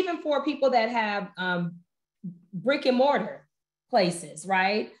 this is even for people that have brick and mortar places,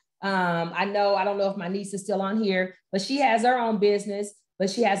 right? I don't know if my niece is still on here, but she has her own business, but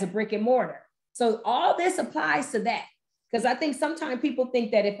she has a brick and mortar. So all this applies to that. Because I think sometimes people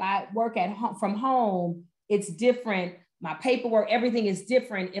think that if I work at home, from home, it's different. My paperwork, everything is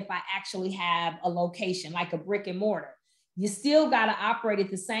different if I actually have a location like a brick and mortar. You still got to operate it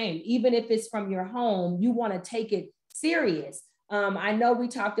the same. Even if it's from your home, you want to take it serious. I know we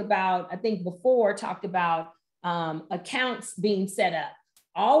talked about accounts being set up.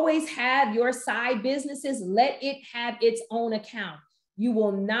 Always have your side businesses, let it have its own account. You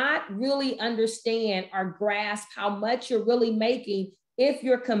will not really understand or grasp how much you're really making if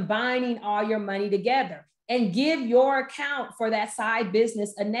you're combining all your money together. And give your account for that side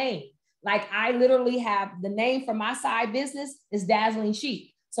business a name. Like I literally have the name for my side business is Dazzling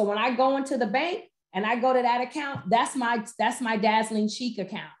Chic. So when I go into the bank and I go to that account, that's my Dazzling Chic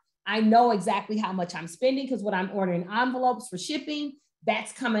account. I know exactly how much I'm spending because when I'm ordering envelopes for shipping,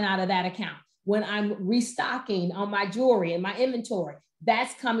 that's coming out of that account. When I'm restocking on my jewelry and my inventory,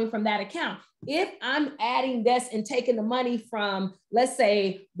 that's coming from that account. If I'm adding this and taking the money from, let's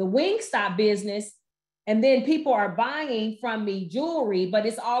say, the Wingstop business, and then people are buying from me jewelry, but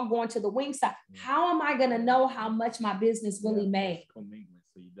it's all going to the Wingstop, how am I going to know how much my business really made?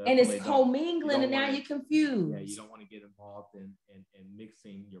 And it's commingling, and now you're confused. Yeah, you don't want to get involved in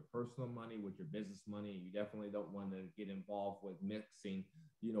mixing your personal money with your business money. You definitely don't want to get involved with mixing,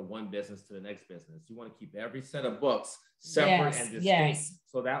 one business to the next business. You want to keep every set of books separate and distinct. Yes.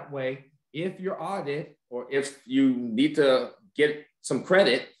 So that way, if you're audited or if you need to get some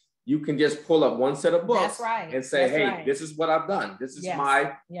credit, you can just pull up one set of books and say, hey, this is what I've done. This is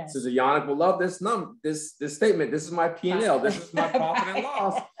this is Yannick will love this this statement. This is my P&L. This is my profit and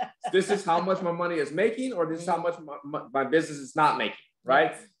loss. This is how much my money is making, or this is how much my business is not making,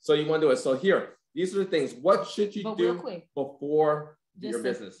 right? So you want to do it. So here, these are the things. What should you do before your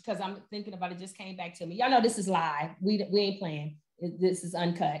business? Because I'm thinking about it, just came back to me. Y'all know this is live. We ain't playing. This is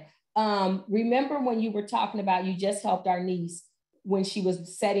uncut. Remember when you were talking about, you just helped our niece when she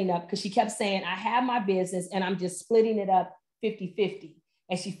was setting up, because she kept saying, I have my business and I'm just splitting it up 50-50.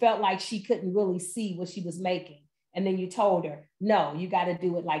 And she felt like she couldn't really see what she was making. And then you told her, no, you got to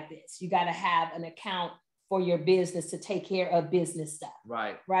do it like this. You got to have an account for your business to take care of business stuff.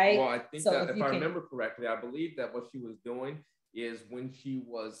 Right. Right. Well, I think that if I remember correctly, I believe that what she was doing is when she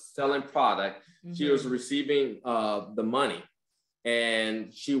was selling product, she was receiving the money.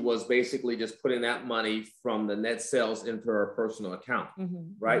 And she was basically just putting that money from the net sales into her personal account,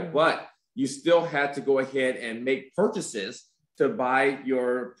 right? But you still had to go ahead and make purchases to buy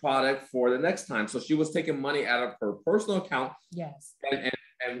your product for the next time. So she was taking money out of her personal account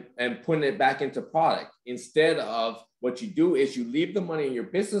and putting it back into product. Instead of, what you do is you leave the money in your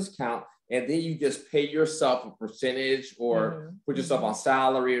business account, and then you just pay yourself a percentage or put yourself on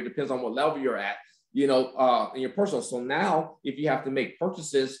salary, or depends on what level you're at, in your personal. So now if you have to make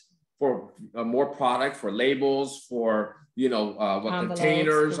purchases for more product, for labels, for,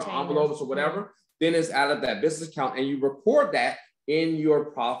 containers or envelopes or whatever, then it's out of that business account, and you record that in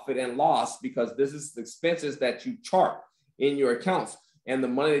your profit and loss, because this is the expenses that you chart in your accounts. And the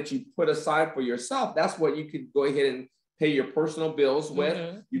money that you put aside for yourself, that's what you could go ahead and pay your personal bills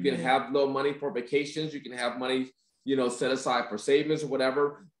with. You can have little money for vacations. You can have money, set aside for savings or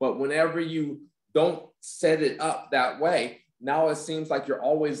whatever. But whenever you don't set it up that way, now it seems like you're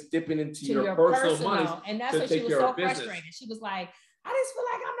always dipping into your personal money. And that's what she was so frustrated. She was like, I just feel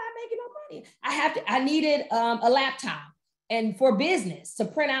like I'm not making no money. I needed a laptop and for business to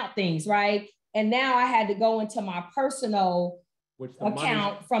print out things, right? And now I had to go into my personal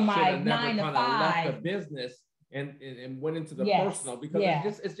account from my 9 to 5. Left the business and went into the personal,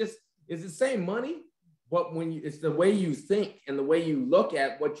 because it's the same money. But it's the way you think and the way you look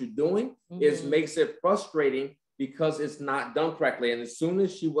at what you're doing makes it frustrating, because it's not done correctly. And as soon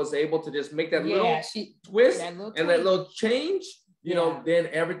as she was able to just make that little twist and that little change, then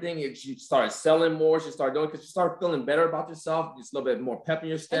everything, she started selling more. She started doing, because you start feeling better about yourself. Just a little bit more pep in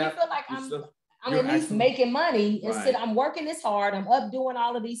your step. And you feel like I'm at least making money. Instead, I'm working this hard. I'm up doing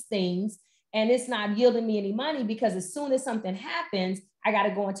all of these things, and it's not yielding me any money, because as soon as something happens, I got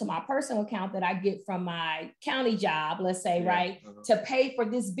to go into my personal account that I get from my county job, let's say, to pay for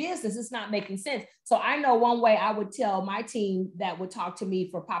this business. It's not making sense. So I know one way I would tell my team that would talk to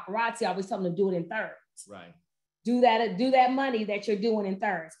me for paparazzi, I always tell them to do it in thirds. Right. Do that money that you're doing in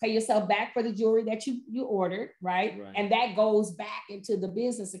thirds. Pay yourself back for the jewelry that you ordered, right? And that goes back into the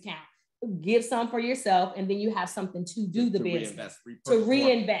business account. Give some for yourself, and then you have something to do the business, to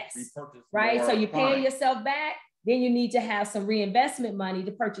reinvest, right? So you're paying yourself back, then you need to have some reinvestment money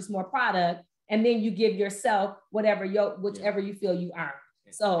to purchase more product, and then you give yourself whichever you feel you earn.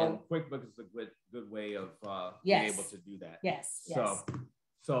 And QuickBooks is a good way of being able to do that. Yes.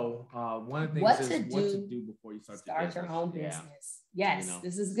 So one of the things is what to do before you start your own business. Yes,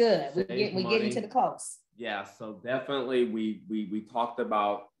 this is good. We get into the close. Yeah, so definitely we talked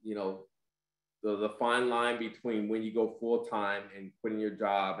about, the fine line between when you go full-time and quitting your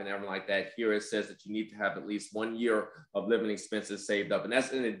job and everything like that. Here it says that you need to have at least 1 year of living expenses saved up. And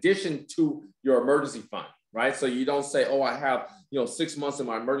that's in addition to your emergency fund, right? So you don't say, oh, I have, 6 months in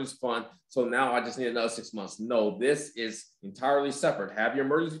my emergency fund, so now I just need another 6 months. No, this is entirely separate. Have your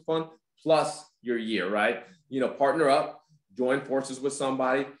emergency fund plus your year, right? Partner up, join forces with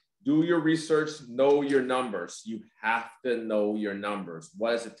somebody. Do your research, know your numbers. You have to know your numbers. What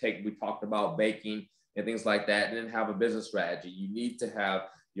does it take? We talked about baking and things like that, and then have a business strategy. You need to have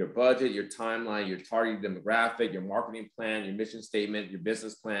your budget, your timeline, your target demographic, your marketing plan, your mission statement, your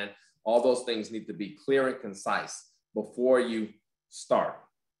business plan. All those things need to be clear and concise before you start.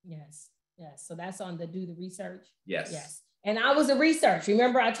 Yes. So that's on the do the research. Yes. And I was a research.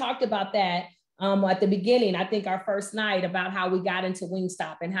 Remember, I talked about that at the beginning, I think our first night, about how we got into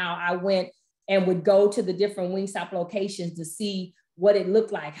Wingstop and how I went and would go to the different Wingstop locations to see what it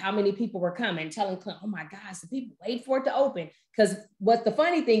looked like, how many people were coming, telling Clint, oh my gosh, the people wait for it to open. Because what the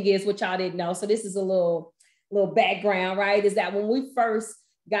funny thing is, which y'all didn't know, so this is a little background, right? Is that when we first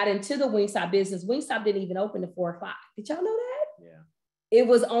got into the Wingstop business, Wingstop didn't even open at 4 o'clock. Did y'all know that? Yeah. It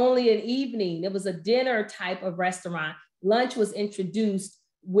was only an evening. It was a dinner type of restaurant. Lunch was introduced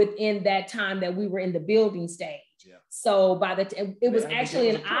within that time that we were in the building stage. Yeah. So by the time it was actually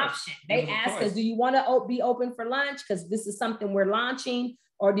an option. They asked us, do you want to be open for lunch? Because this is something we're launching,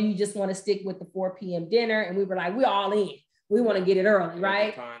 or do you just want to stick with the 4 p.m. dinner? And we were like, we're all in. We want to get it early,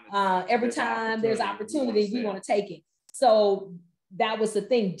 right? Every time there's opportunity, we want to take it. So that was the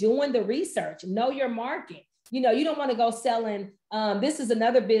thing, doing the research, know your market. You know, you don't want to go selling. This is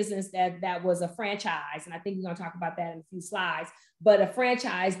another business that was a franchise. And I think we're going to talk about that in a few slides, but a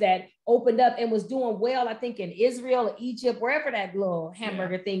franchise that opened up and was doing well, I think in Israel, Egypt, wherever that little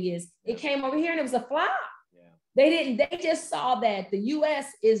hamburger thing is, it came over here and it was a flop. Yeah. They just saw that the US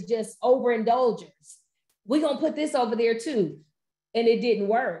is just overindulgence. We're going to put this over there too. And it didn't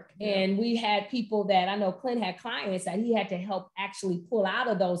work. Yeah. And we had people that I know Clint had clients that he had to help actually pull out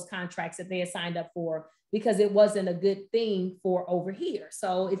of those contracts that they had signed up for because it wasn't a good thing for over here.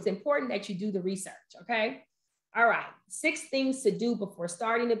 So it's important that you do the research, okay? All right, 6 things to do before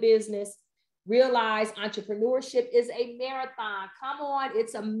starting a business. Realize entrepreneurship is a marathon. Come on,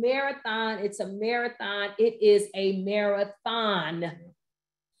 it's a marathon. It's a marathon. It is a marathon.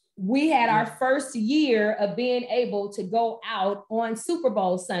 We had our first year of being able to go out on Super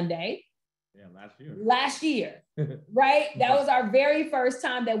Bowl Sunday. Yeah, last year, right? That was our very first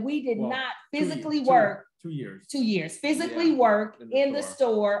time that we did not physically work. 2 years. 2 years. Physically work in the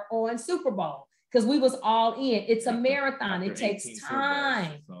store on Super Bowl because we was all in. It's a marathon. It takes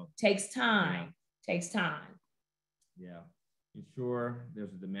time. Takes time. Takes time. Yeah. Ensure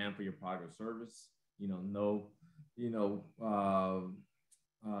there's a demand for your product or service. Know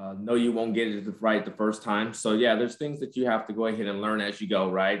you won't get it right the first time. So yeah, there's things that you have to go ahead and learn as you go,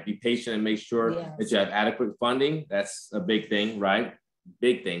 right? Be patient and make sure that you have adequate funding. That's a big thing, right?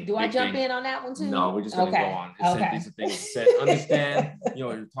 Big thing. Do I jump in on that one too? No, we're just going to go on. These are things that said, understand,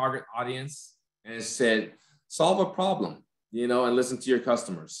 your target audience, and it said, solve a problem, and listen to your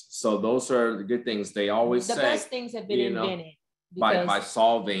customers. So those are the good things. They always say. The best things have been invented. By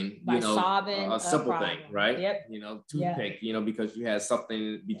solving a simple thing, right? Yep. Toothpick, because you had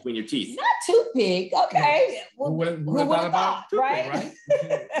something between your teeth. Not toothpick, okay. Who would have thought about toothpick, right?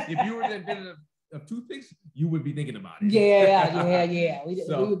 If you were the inventor of toothpicks, you would be thinking about it. Yeah. We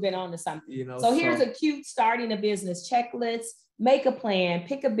would have been on to something. So here's a cute starting a business checklist. Make a plan,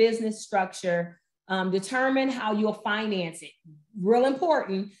 pick a business structure, determine how you'll finance it. Real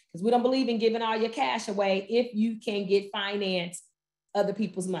important, because we don't believe in giving all your cash away if you can get finance other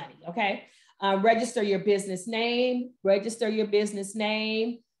people's money, okay? Register your business name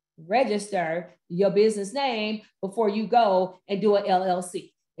before you go and do an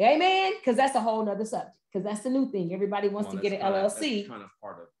LLC. Amen? Because that's a whole nother subject, because that's the new thing. Everybody wants to get an LLC. That's kind of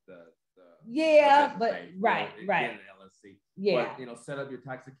part of the right. An LLC. Yeah. But, set up your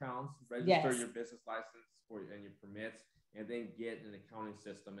tax accounts, register your business license and your permits, and then get an accounting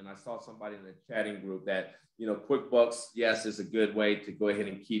system. And I saw somebody in the chatting group that, QuickBooks, yes, is a good way to go ahead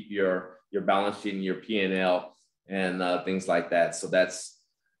and keep your balance sheet and your P&L and things like that. So that's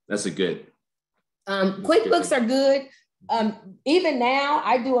a good. QuickBooks are good. Even now,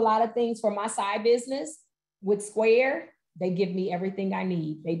 I do a lot of things for my side business with Square. They give me everything I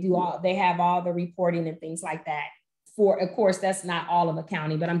need. They have all the reporting and things like that. Of course, that's not all of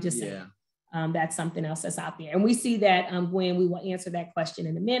accounting, but I'm just saying. That's something else that's out there. And we see that, Gwen, we will answer that question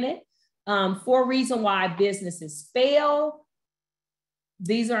in a minute. 4 reasons why businesses fail.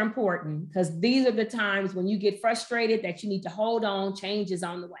 These are important because these are the times when you get frustrated that you need to hold on, change is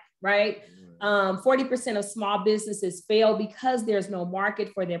on the way, right? 40% of small businesses fail because there's no market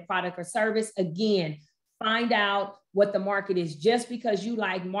for their product or service. Again, find out what the market is. Just because you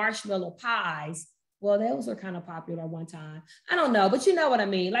like marshmallow pies, well, those are kind of popular one time. I don't know, but you know what I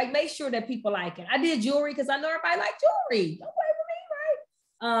mean? Like, make sure that people like it. I did jewelry because I know everybody like jewelry. Don't play with me,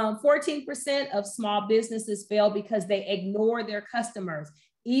 right? 14% of small businesses fail because they ignore their customers.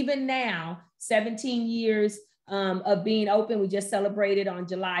 Even now, 17 years of being open, we just celebrated on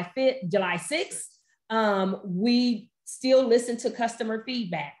July 6th. We still listen to customer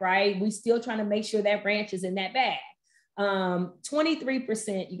feedback, right? We still trying to make sure that branch is in that bag.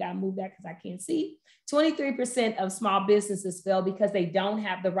 23%, you got to move that because I can't see. 23% of small businesses fail because they don't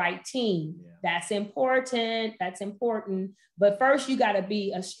have the right team. Yeah. That's important. But first, you got to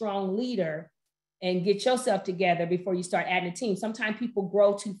be a strong leader and get yourself together before you start adding a team. Sometimes people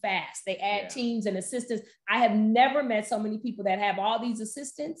grow too fast. They add teams and assistants. I have never met so many people that have all these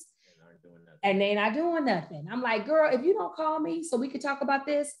assistants and they're not doing nothing. I'm like, girl, if you don't call me so we can talk about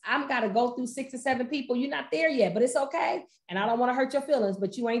this, I'm got to go through 6 or 7 people. You're not there yet, but it's okay. And I don't want to hurt your feelings,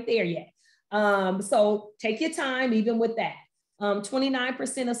 but you ain't there yet. So take your time, even with that.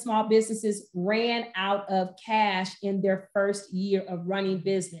 29% of small businesses ran out of cash in their first year of running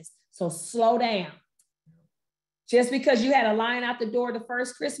business. So slow down. Just because you had a line out the door the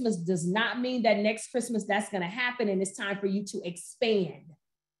first Christmas does not mean that next Christmas that's going to happen and it's time for you to expand,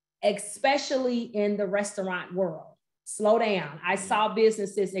 especially in the restaurant world. Slow down. I saw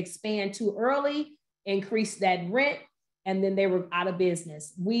businesses expand too early, increase that rent, and then they were out of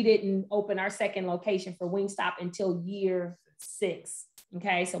business. We didn't open our second location for Wingstop until year 6.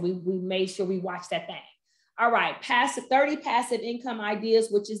 Okay, so we made sure we watched that thing. All right, 30 passive income ideas,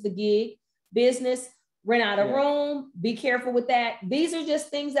 which is the gig business. Rent out a room. Be careful with that. These are just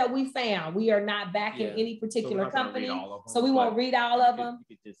things that we found. We are not backing any particular company, so we won't read all of them.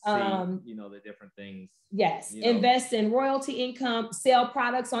 You could just see, the different things. Yes, invest in royalty income. Sell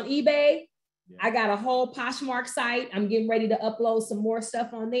products on eBay. Yeah. I got a whole Poshmark site. I'm getting ready to upload some more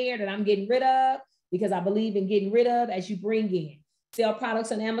stuff on there that I'm getting rid of because I believe in getting rid of as you bring in. Sell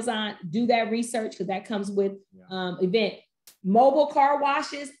products on Amazon. Do that research because that comes with event. Mobile car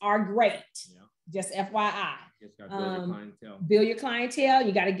washes are great. Yeah. Just FYI. Just gotta build your clientele. Build your clientele.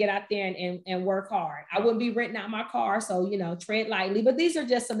 You got to get out there and work hard. I wouldn't be renting out my car, so tread lightly. But these are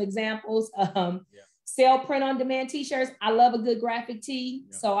just some examples. Sell print on demand t-shirts. I love a good graphic tee,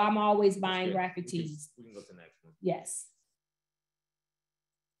 so I'm always buying graphic tees. We can go to the next one. Yes.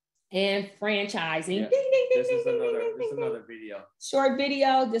 And franchising. Yeah. Ding, ding, this ding, is ding, another ding, ding, another video. Short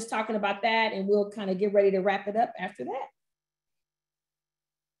video, just talking about that, and we'll kind of get ready to wrap it up after that.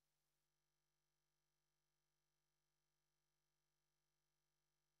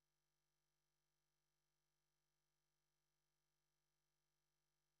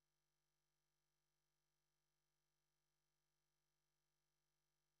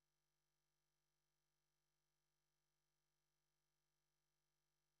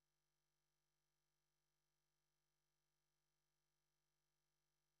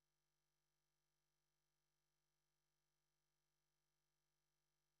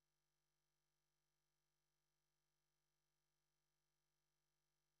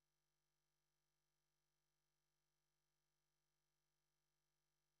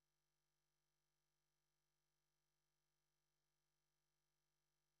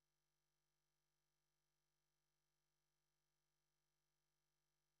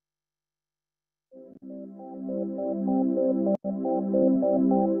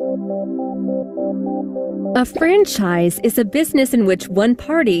 A franchise is a business in which one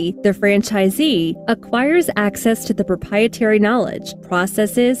party, the franchisee, acquires access to the proprietary knowledge,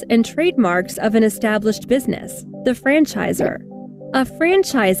 processes, and trademarks of an established business, the franchisor. A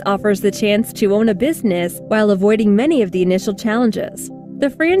franchise offers the chance to own a business while avoiding many of the initial challenges. The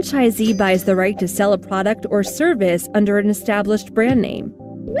franchisee buys the right to sell a product or service under an established brand name.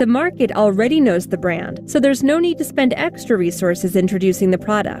 The market already knows the brand, so there's no need to spend extra resources introducing the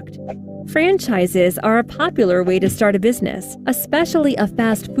product. Franchises are a popular way to start a business, especially a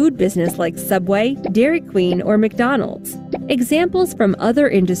fast food business like Subway, Dairy Queen, or McDonald's. Examples from other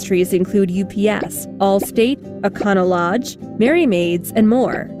industries include UPS, Allstate, Econolodge, Merry Maids, and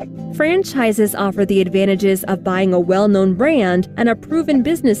more. Franchises offer the advantages of buying a well-known brand and a proven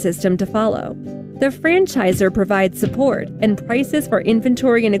business system to follow. The franchisor provides support, and prices for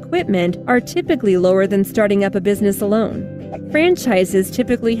inventory and equipment are typically lower than starting up a business alone. Franchises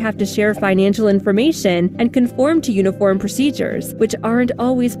typically have to share financial information and conform to uniform procedures, which aren't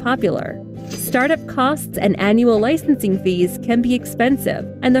always popular. Startup costs and annual licensing fees can be expensive,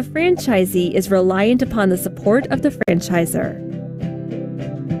 and the franchisee is reliant upon the support of the franchisor.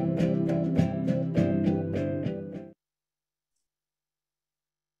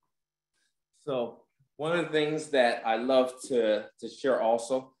 So one of the things that I love to share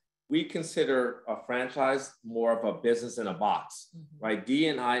also, we consider a franchise more of a business in a box, right? Dee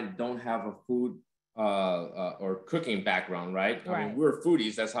and I don't have a food or cooking background, right? I mean, we're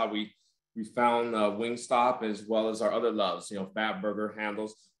foodies. That's how we found Wingstop as well as our other loves, Fat Burger,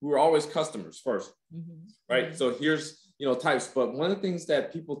 Handles. We were always customers first, right? So here's, types. But one of the things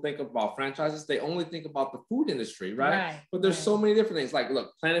that people think about franchises, they only think about the food industry, right? But there's so many different things. Like,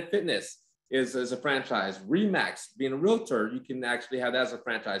 look, Planet Fitness is a franchise. Remax, being a realtor, you can actually have that as a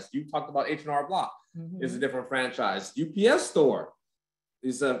franchise. You talked about H&R Block is a different franchise. UPS Store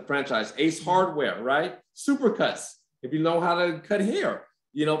is a franchise. Ace Hardware, right? Supercuts, if you know how to cut hair.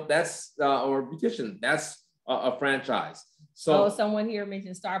 you know, that's or beautician, that's a franchise. So someone here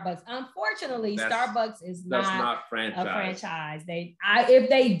mentioned Starbucks. Unfortunately, Starbucks is not a franchise. If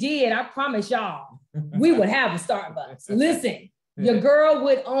they did, I promise y'all, we would have a Starbucks. Listen, your girl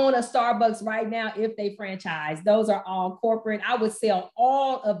would own a Starbucks right now if they franchise. Those are all corporate. I would sell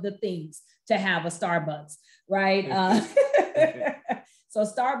all of the things to have a Starbucks, right? So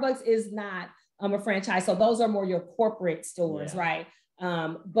Starbucks is not a franchise. So those are more your corporate stores, right?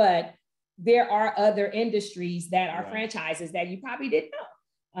 But there are other industries that are franchises that you probably didn't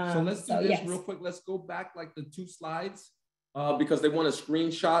know. So let's do this real quick. Let's go back like the 2 slides because they want to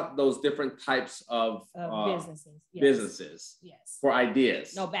screenshot those different types of businesses for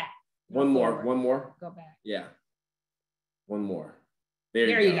ideas. No, back. One more. Go back. Yeah. One more.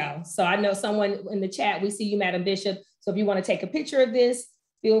 There you go. So I know someone in the chat, we see you, Madam Bishop. So if you want to take a picture of this,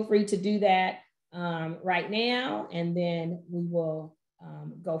 feel free to do that right now, and then we will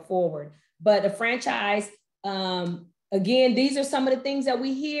go forward. But a franchise, again, these are some of the things that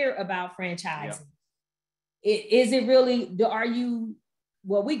we hear about franchising. Is it really,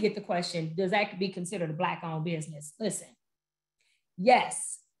 well, we get the question, does that be considered a Black-owned business? Listen,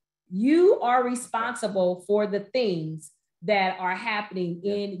 yes, you are responsible for the things that are happening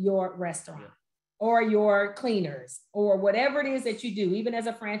in your restaurant or your cleaners or whatever it is that you do. Even as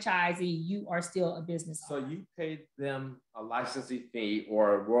a franchisee, you are still a business owner. So you paid them a licensing fee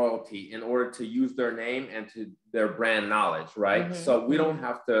or a royalty in order to use their name and to their brand knowledge, right? So we don't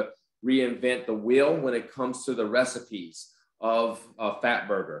have to reinvent the wheel when it comes to the recipes of a Fat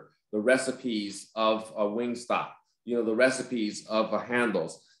Burger, the recipes of a Wingstop, you know, the recipes of a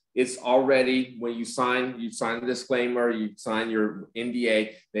Handles. It's already, when you sign the disclaimer, you sign your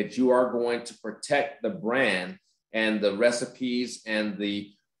NDA that you are going to protect the brand and the recipes and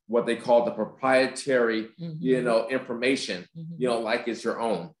the, what they call the proprietary, you know, information, you know, like it's your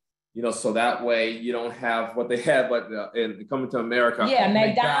own, you know, so that way you don't have what they had, but in coming to America. Yeah,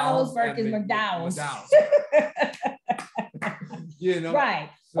 McDonald's versus McDowell's. You know, right.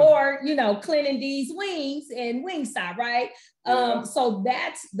 Or, you know, Clinton D's Wings and Wingstop, right? So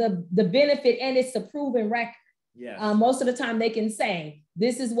that's the benefit, and it's a proven record. Most of the time they can say,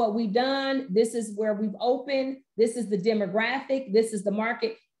 this is what we've done, this is where we've opened, this is the demographic, this is the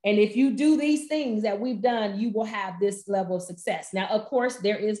market. And if you do these things that we've done, you will have this level of success. Now, of course,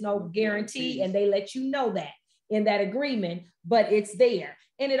 there is no guarantee, and they let you know that in that agreement, but it's there.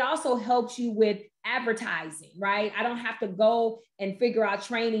 And it also helps you with advertising, right? I don't have to go and figure out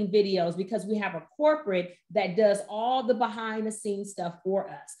training videos because we have a corporate that does all the behind the scenes stuff for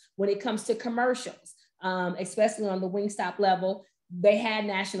us. When it comes to commercials, especially on the Wingstop level, they had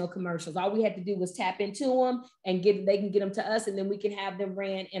national commercials. All we had to do was tap into them and they can get them to us, and then we can have them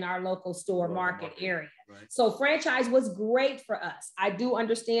ran in our local store market area. Right. So franchise was great for us. I do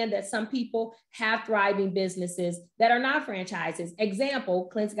understand that some people have thriving businesses that are not franchises. Example,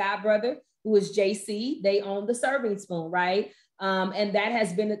 Clint's godbrother, who is JC, they own the Serving Spoon, right? And that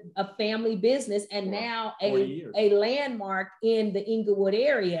has been a family business, and now a landmark in the Inglewood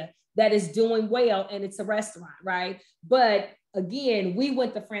area that is doing well, and it's a restaurant, right? But again, we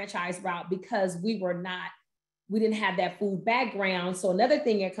went the franchise route because we didn't have that food background. So another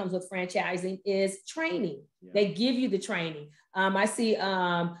thing that comes with franchising is training. They give you the training. I see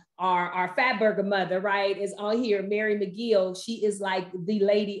our Fat Burger mother, right, is on here, Mary McGill. She is like the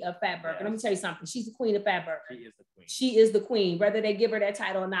lady of Fat Burger. Let me tell you something. She's the queen of Fat Burger. She is the queen. She is the queen. Whether they give her that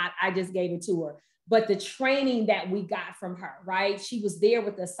title or not, I just gave it to her. But the training that we got from her, right? She was there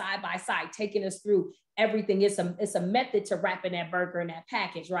with us side by side, taking us through everything. It's a method to wrapping that burger in that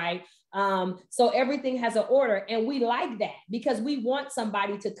package, right? So everything has an order, and we like that because we want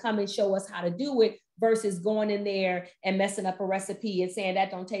somebody to come and show us how to do it versus going in there and messing up a recipe and saying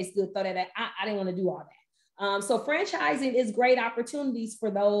that don't taste good, throw that out. I didn't want to do all that. So franchising is great opportunities for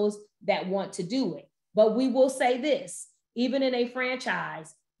those that want to do it. But we will say this, even in a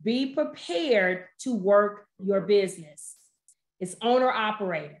franchise, be prepared to work your business. It's owner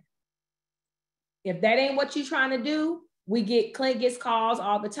operator. If that ain't what you're trying to do, Clint gets calls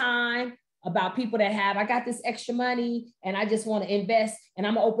all the time about people that I got this extra money and I just want to invest and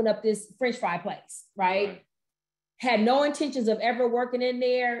I'm gonna open up this French fry place, right? Had no intentions of ever working in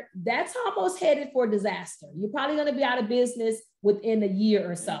there. That's almost headed for disaster. You're probably gonna be out of business within a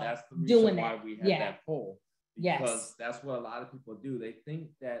year or so. And that's the reason why we had that poll. Because yes, that's what a lot of people do. They think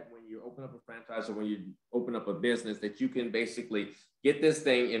that when you open up a franchise or when you open up a business that you can basically get this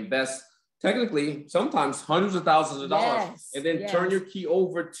thing, invest technically sometimes hundreds of thousands of dollars, and then turn your key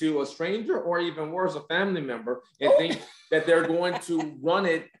over to a stranger or even worse, a family member, and think that they're going to run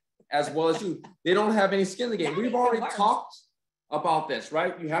it as well as you. They don't have any skin in the game. We've already talked about this,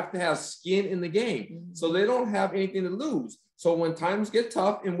 right? You have to have skin in the game. So they don't have anything to lose. So when times get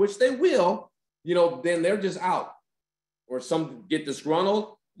tough, in which they will, then they're just out. Or some get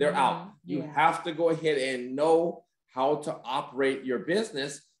disgruntled, they're out. You have to go ahead and know how to operate your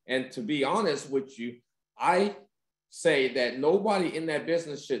business. And to be honest with you, I say that nobody in that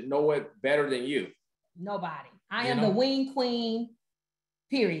business should know it better than you. Nobody. I am the wing queen,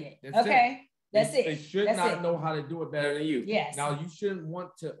 period. That's it. They should not know how to do it better than you. Yes. Now, you shouldn't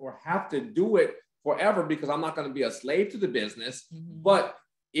want to or have to do it forever, because I'm not going to be a slave to the business. But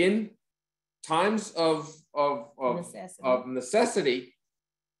in times of necessity,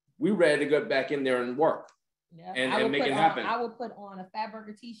 we ready to get back in there and work and make it happen. I would put on a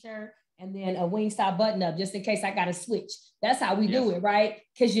Fatburger t-shirt and then a Wingstop button up just in case I got to switch. That's how we do it, right?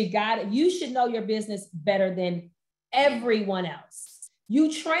 Because you should know your business better than everyone else.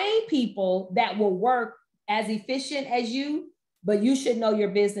 You train people that will work as efficient as you, but you should know your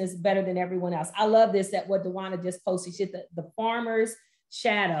business better than everyone else. I love this, that what Dewana just posted, the farmer's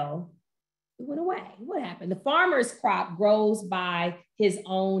shadow. It went away. What happened? The farmer's crop grows by his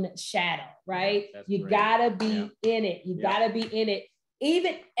own shadow, right? You gotta be in it. You gotta be in it.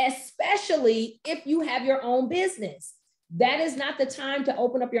 Even especially if you have your own business. That is not the time to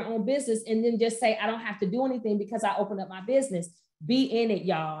open up your own business and then just say, I don't have to do anything because I opened up my business. Be in it,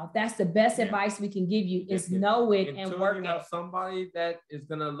 y'all. That's the best advice we can give you is know it and work it. You have somebody that is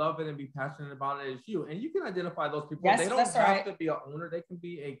going to love it and be passionate about it as you. And you can identify those people. They don't have to be an owner. They can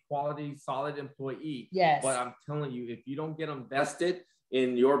be a quality, solid employee. Yes. But I'm telling you, if you don't get them vested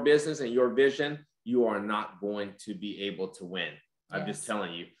in your business and your vision, you are not going to be able to win. I'm just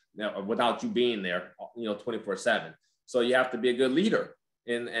telling you, without you being there, 24/7. So you have to be a good leader.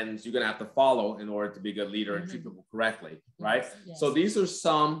 And you're going to have to follow in order to be a good leader and treat people correctly, right? Yes. So these are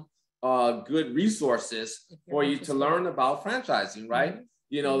some good resources for you to learn about franchising, right?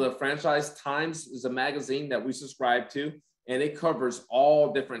 The Franchise Times is a magazine that we subscribe to, and it covers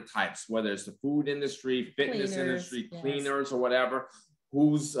all different types, whether it's the food industry, fitness industry, cleaners, or whatever,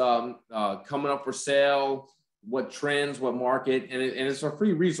 who's coming up for sale, what trends, what market, and it's a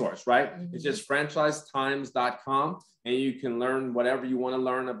free resource, right? It's just franchisetimes.com, and you can learn whatever you want to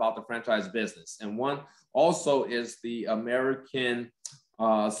learn about the franchise business. And one also is the American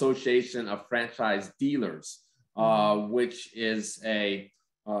Association of Franchise Dealers, which is a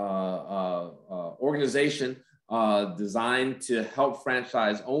organization designed to help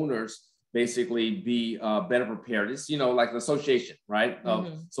franchise owners basically be better prepared. It's, like an association, right?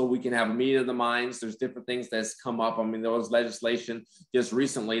 So we can have a meeting of the minds. There's different things that's come up. I mean, there was legislation just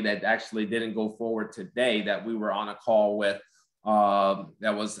recently that actually didn't go forward today that we were on a call with that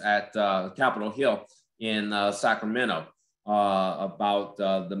was at Capitol Hill in Sacramento about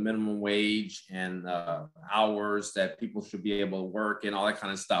the minimum wage and hours that people should be able to work and all that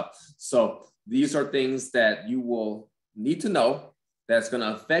kind of stuff. So these are things that you will need to know that's going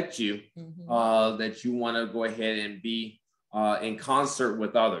to affect you, that you want to go ahead and be in concert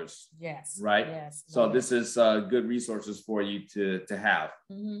with others. Yes. Right. Yes. So this is good resources for you to have.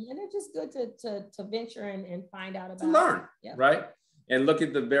 And it's just good to venture and find out about. To learn, right? And look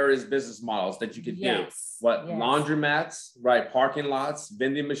at the various business models that you could do. Laundromats, right? Parking lots,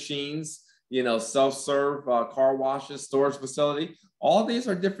 vending machines, self-serve car washes, storage facility. All these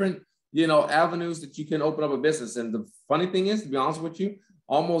are different avenues that you can open up a business. And the funny thing is, to be honest with you,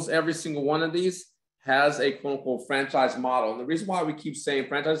 almost every single one of these has a quote unquote franchise model. And the reason why we keep saying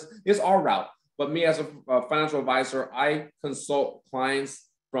franchise is our route. But me as a financial advisor, I consult clients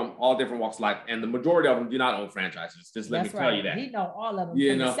from all different walks of life. And the majority of them do not own franchises. Just let me tell you that. We know all of them.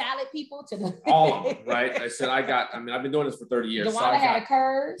 From the salad people to the all of them, right? I said, I've been doing this for 30 years. Dewana had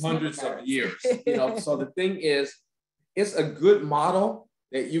curves. Hundreds of years. So the thing is, it's a good model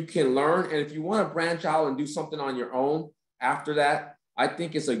that you can learn. And if you want to branch out and do something on your own after that, I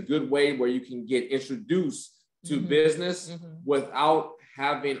think it's a good way where you can get introduced to business without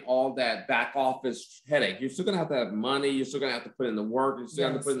having all that back office headache. You're still going to have money. You're still going to have to put in the work. You still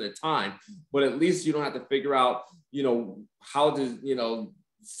have to put in the time, but at least you don't have to figure out, how to,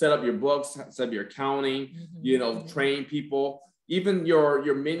 set up your books, set up your accounting, train people. Even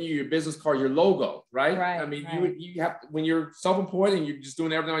your menu, your business card, your logo, right? I mean, you have, when you're self-employed and you're just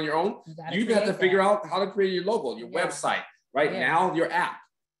doing everything on your own, you have to figure out how to create your logo, your website, right? Now your app,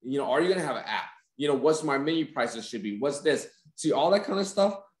 are you going to have an app? What's my menu prices should be? What's this? See, all that kind of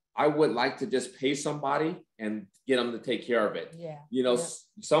stuff. I would like to just pay somebody and get them to take care of it.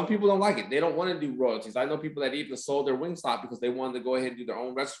 Some people don't like it. They don't want to do royalties. I know people that even sold their Wingstop because they wanted to go ahead and do their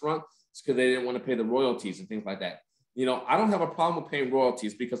own restaurant because they didn't want to pay the royalties and things like that. I don't have a problem with paying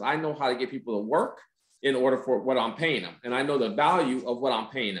royalties because I know how to get people to work. in order for what I'm paying them. And I know the value of what I'm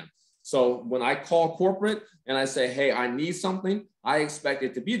paying them. So when I call corporate and I say, hey, I need something, I expect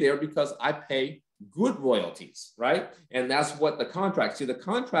it to be there because I pay good royalties, right? And that's what the contract, see, the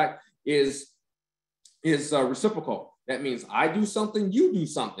contract is reciprocal. That means I do something, you do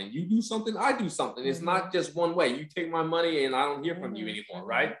something, you do something, I do something. It's not just one way. You take my money and I don't hear from you anymore,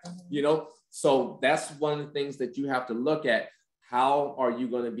 right? You know, so that's one of the things that you have to look at. How are you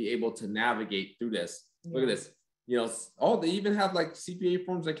going to be able to navigate through this? Look at this. You know, they even have like CPA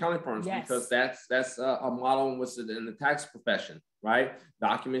firms, accounting firms, because that's a model in the tax profession, right?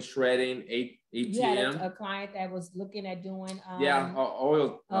 Document shredding, ATM. You had a client that was looking at doing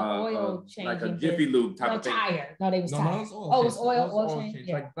oil change, like a Jiffy Lube type of thing. Tire. No, they was tire. It was oil change.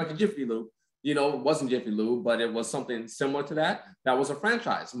 Like a Jiffy Lube. You know, it wasn't Jiffy Lube, but it was something similar to that. That was a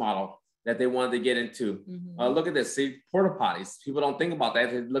franchise model that they wanted to get into. Look at this, see, porta potties. People don't think about that.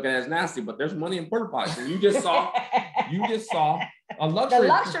 They look at it as nasty, but there's money in porta potties. And you just saw a luxury.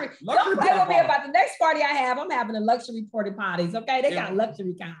 Don't play with me about the next party I have. I'm having a luxury porta potties. Okay, they got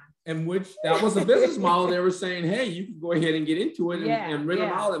luxury kind. And which that was a business model. They were saying, hey, you can go ahead and get into it and rent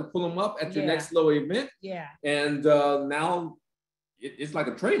them out and pull them up at your next little event. And now it's like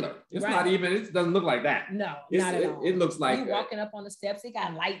a trailer. It's not even, it doesn't look like that. No, not at all. It looks like you walking up on the steps, it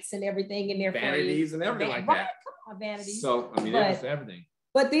got lights and everything in there. Vanities and everything like that. Come on, vanities. So, I mean, it's everything.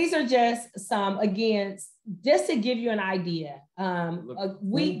 But these are just some, again, just to give you an idea.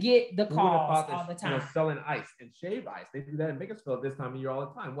 We get the calls all the time. Selling ice and shaved ice. They do that in Bakersfield this time of year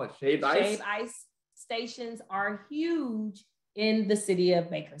all the time. What, shaved ice? Shaved ice stations are huge in the city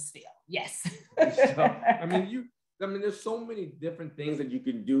of Bakersfield. Yes. So, I mean, there's so many different things that you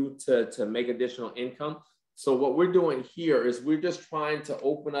can do to make additional income. So what we're doing here is we're just trying to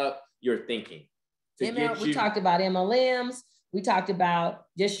open up your thinking. We talked about MLMs. We talked about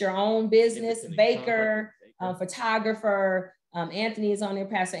just your own business, baker, photographer. Anthony is on there,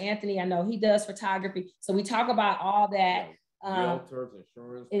 Pastor Anthony. I know he does photography. So we talk about all that.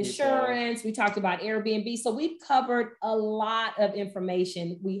 Realtors, insurance. We talked about Airbnb. So we've covered a lot of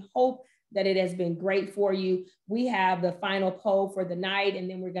information. We hope that it has been great for you. We have the final poll for the night, and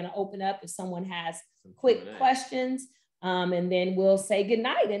then we're going to open up if someone has quick questions, and then we'll say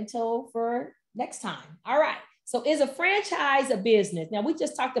goodnight until for next time. All right. So is a franchise a business? Now, we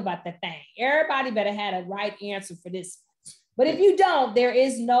just talked about the thing. Everybody better have a right answer for this. But if you don't, there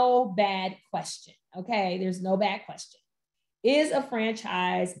is no bad question. Okay. There's no bad question. Is a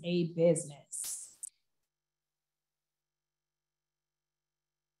franchise a business?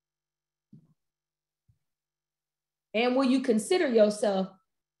 And will you consider yourself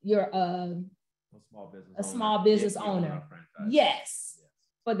a small business owner? Yes.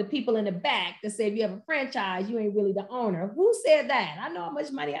 For the people in the back that say if you have a franchise, you ain't really the owner. Who said that? I know how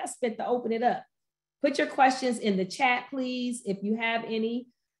much money I spent to open it up. Put your questions in the chat, please, if you have any,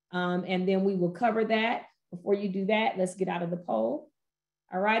 and then we will cover that. Before you do that, let's get out of the poll.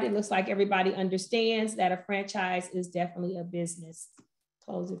 All right, it looks like everybody understands that a franchise is definitely a business.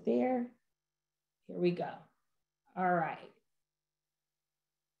 Close it there. Here we go. All right.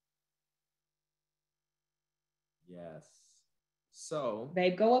 Yes. So,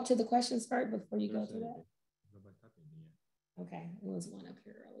 babe, go up to the questions first before you go to that. Okay, there was one up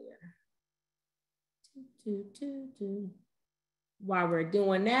here earlier. While we're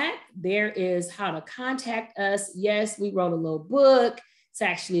doing that, there is how to contact us. Yes, we wrote a little book. It's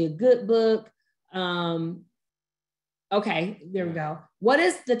actually a good book. Okay, there we go. What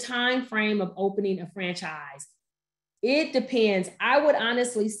is the time frame of opening a franchise? It depends. I would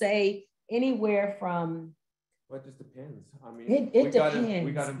honestly say anywhere from. Well, it just depends. I mean, it depends.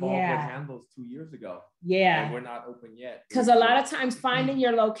 We got involved with Handles 2 years ago. Yeah. And we're not open yet. Because a lot of times finding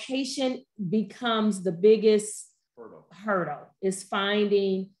your location becomes the biggest hurdle is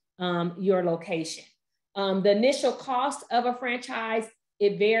finding your location. The initial cost of a franchise,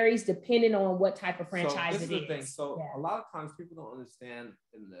 it varies depending on what type of franchise it is. Thing. So a lot of times people don't understand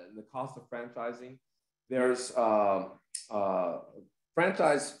in the cost of franchising. There's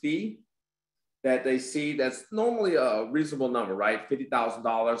franchise fee that they see that's normally a reasonable number, right? $50,000,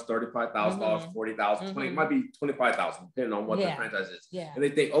 $35,000, $40,000, $20,000, it might be $25,000, depending on what the franchise is. Yeah. And they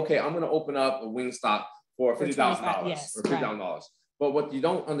think, okay, I'm going to open up a Wingstop for $50,000 or $50,000. But what you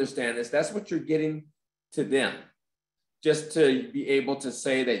don't understand is that's what you're getting to them. Just to be able to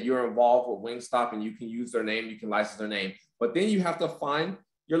say that you're involved with Wingstop and you can use their name, you can license their name. But then you have to find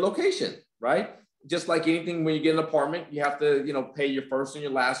your location, right? Just like anything, when you get an apartment, you have to, pay your first and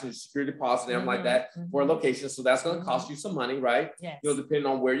your last and your security deposit and everything like that for a location. So that's going to cost you some money, right? Yes. Depending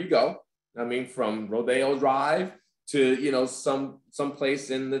on where you go. I mean, from Rodeo Drive to, some place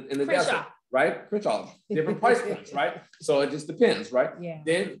in the desert. right? Crenshaw, different price points, right? So it just depends, right? Yeah.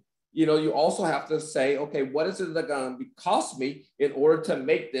 Then, you know, you also have to say, okay, what is it that going to cost me in order to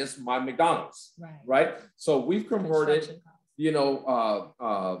make this my McDonald's, right? So we've converted, you know,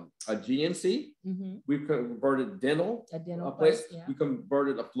 a GNC. We've converted a dental place. Yeah. We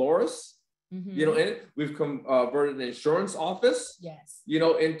converted a florist. You know, and we've converted an insurance office. Yes. You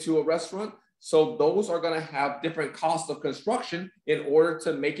know, into a restaurant. So those are going to have different costs of construction in order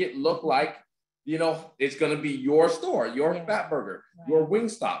to make it look like, you know, it's going to be your store, your Fat Burger, your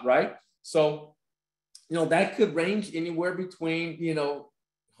Wingstop, right? So, you know, that could range anywhere between, you know,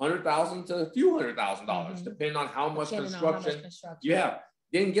 $100,000 to a few $100,000, depending on how much construction you have.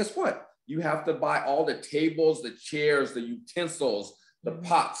 Then guess what? You have to buy all the tables, the chairs, the utensils, the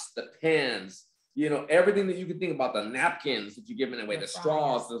pots, the pans, you know, everything that you can think about, the napkins that you're giving away, the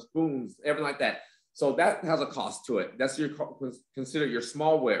straws, the spoons, everything like that. So that has a cost to it. That's your consider your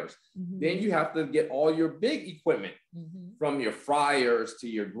small wares. Then you have to get all your big equipment, from your fryers to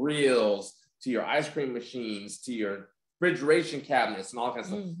your grills to your ice cream machines to your refrigeration cabinets and all that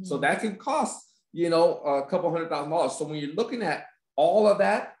kind of stuff. So that can cost, you know, a couple $100,000. So when you're looking at all of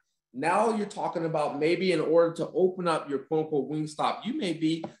that, now you're talking about maybe in order to open up your quote unquote Wingstop, you may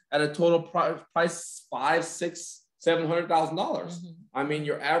be at a total price $500,000, $600,000, $700,000. I mean,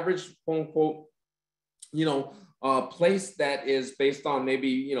 your average quote unquote, you know, place that is based on maybe,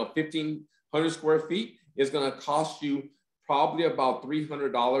 you know, 1,500 square feet is going to cost you probably about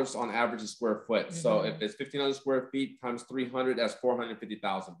 $300 on average a square foot. So if it's 1,500 square feet times 300, that's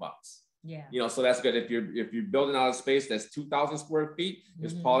 $450,000. Yeah. You know, so that's good. If you're building out a space that's 2,000 square feet,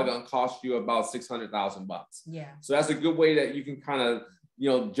 it's probably going to cost you about $600,000. Yeah. So that's a good way that you can kind of, you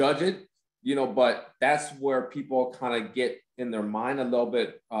know, judge it, you know, but that's where people kind of get in their mind a little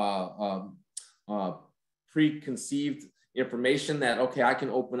bit preconceived information that, okay, I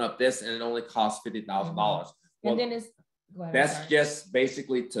can open up this and it only costs $50,000. Well, and then that's just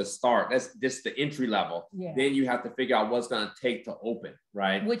basically to start. That's just the entry level. Yeah. Then you have to figure out what's going to take to open,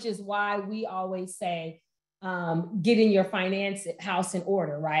 right? Which is why we always say, getting your finance house in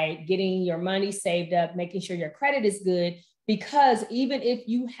order, right? Getting your money saved up, making sure your credit is good. Because even if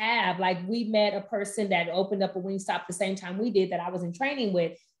you have, like we met a person that opened up a Wingstop the same time we did that I was in training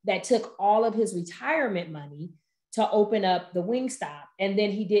with, that took all of his retirement money to open up the Wingstop. And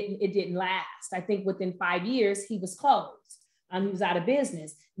then it didn't last. I think within 5 years, he was closed. He was out of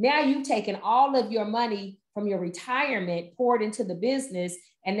business. Now you've taken all of your money from your retirement, poured into the business,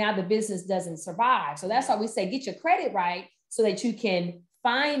 and now the business doesn't survive. So that's why we say, get your credit right so that you can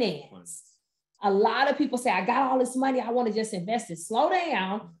finance. A lot of people say, I got all this money, I want to just invest it. Slow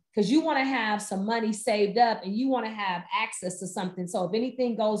down, because you want to have some money saved up and you want to have access to something. So if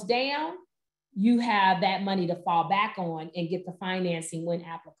anything goes down, you have that money to fall back on and get the financing when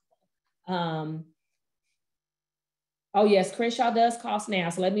applicable. Oh yes, Crenshaw does cost now.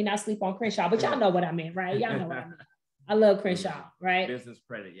 So let me not sleep on Crenshaw, but y'all know what I meant, right? Y'all know what I mean. I love Crenshaw, right? Business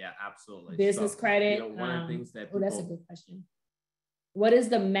credit, yeah, absolutely. Business credit. You know, one of the things that that's a good question. What is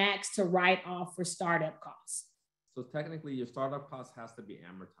the max to write off for startup costs? So technically your startup cost has to be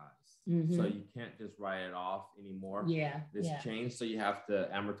amortized. So you can't just write it off anymore. Yeah. It's changed. So you have to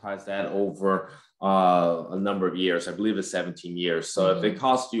amortize that over a number of years. I believe it's 17 years. So if it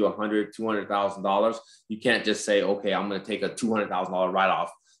costs you $100,000, $200,000, you can't just say, okay, I'm going to take a $200,000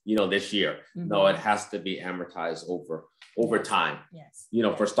 write-off, you know, this year. No, it has to be amortized over time, you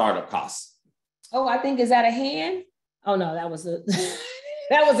know, for startup costs. Oh, I think, is that a hand? Oh no, that was a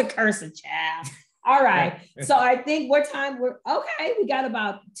cursing, child. All right. So I think we're okay. We got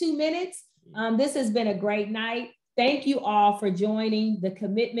about 2 minutes. This has been a great night. Thank you all for joining. The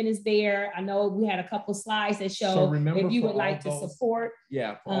commitment is there. I know we had a couple slides that show if you would like to support.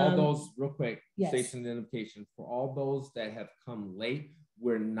 Yeah, for all those, real quick, station identification, for all those that have come late,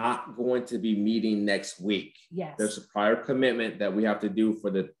 we're not going to be meeting next week. Yes. There's a prior commitment that we have to do for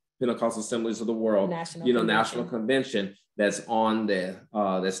the Pentecostal Assemblies of the World, National Convention that's on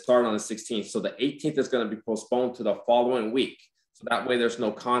that started on the 16th. So the 18th is going to be postponed to the following week. So that way there's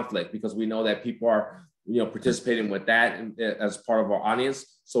no conflict, because we know that people are, you know, participating with that as part of our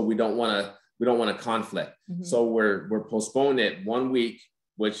audience. So we don't want to conflict. So we're postponing it 1 week,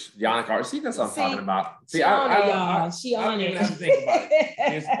 which Yannick, see, that's what I'm talking about. See, she on it.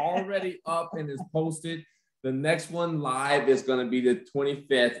 It's already up and is posted. The next one live is going to be the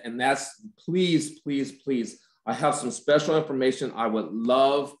 25th. And that's, please, I have some special information I would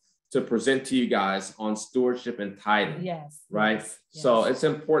love to present to you guys on stewardship and tithing. Yes. Right. Yes. So it's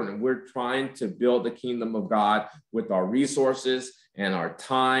important. We're trying to build the kingdom of God with our resources and our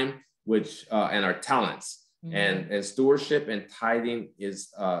time, and our talents. And stewardship and tithing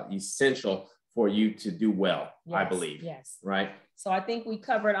is essential for you to do well, I believe. Yes. Right. So I think we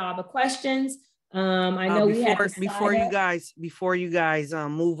covered all the questions. I know before you guys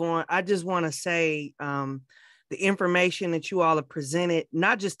move on, I just want to say the information that you all have presented,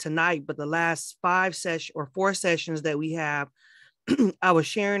 not just tonight, but the last 4 sessions that we have. I was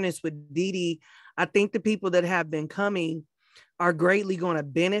sharing this with Dee Dee. I think the people that have been coming are greatly going to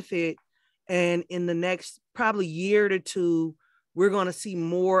benefit. And in the next probably year to two, we're going to see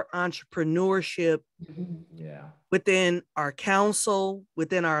more entrepreneurship within our council,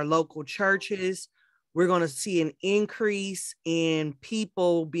 within our local churches. We're going to see an increase in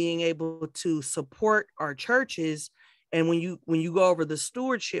people being able to support our churches. And when you go over the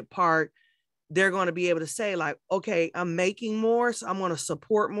stewardship part, they're going to be able to say like, okay, I'm making more, so I'm going to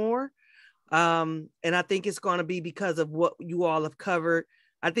support more. And I think it's going to be because of what you all have covered.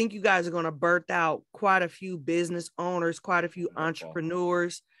 I think you guys are going to birth out quite a few business owners, quite a few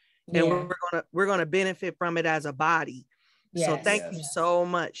entrepreneurs, and we're going to benefit from it as a body. So thank you so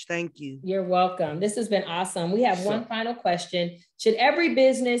much. Thank you. You're welcome. This has been awesome. We have one final question. Should every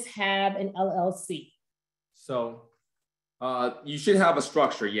business have an LLC? So you should have a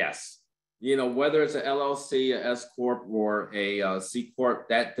structure, yes. You know, whether it's an LLC, a S Corp, or a C Corp,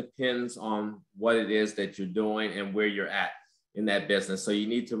 that depends on what it is that you're doing and where you're at in that business. So you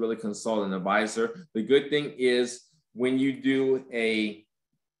need to really consult an advisor. The good thing is when you do a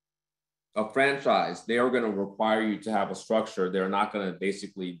franchise, they are going to require you to have a structure. They're not going to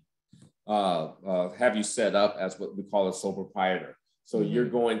basically have you set up as what we call a sole proprietor. So you're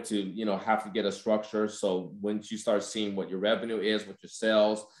going to, you know, have to get a structure. So once you start seeing what your revenue is, what your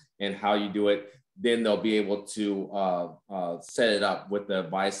sales, and how you do it, then they'll be able to set it up with the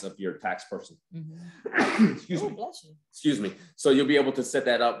advice of your tax person. Excuse me. So you'll be able to set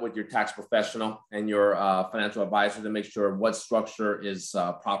that up with your tax professional and your financial advisor to make sure what structure is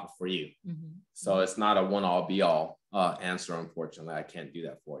proper for you. So it's not a one-all be-all answer. Unfortunately, I can't do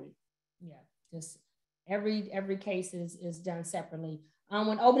that for you. Yeah, just every case is done separately.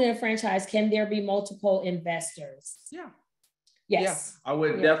 When opening a franchise, can there be multiple investors? Yes. I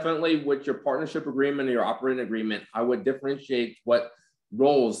would definitely, with your partnership agreement or your operating agreement, I would differentiate what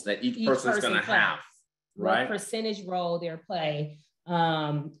roles that each person is going to have, right? What percentage role they're playing,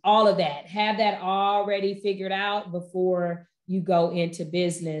 all of that. Have that already figured out before you go into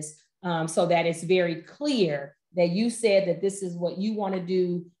business, so that it's very clear that you said that this is what you want to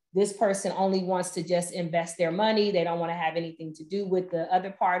do. This person only wants to just invest their money. They don't want to have anything to do with the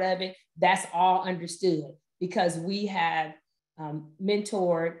other part of it. That's all understood, because we have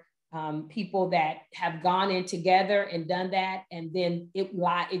mentored people that have gone in together and done that, and then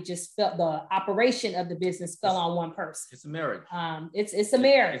it just felt the operation of the business fell on one person. It's a marriage. It's a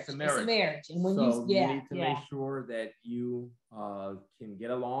marriage. It's a marriage. And when you need to make sure that you can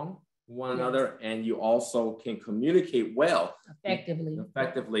get along with one another, and you also can communicate well,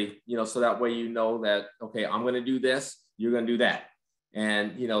 effectively. You know, so that way you know that, okay, I'm going to do this, you're going to do that,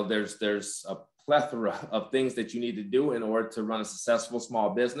 and you know, there's a plethora of things that you need to do in order to run a successful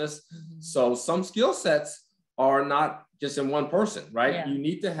small business. So some skill sets are not just in one person, right? You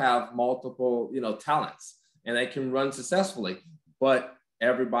need to have multiple, you know, talents, and they can run successfully, but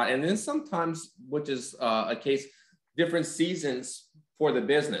everybody, and then sometimes, which is a case, different seasons for the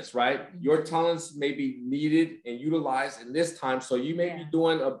business, right? Your talents may be needed and utilized in this time. So you may be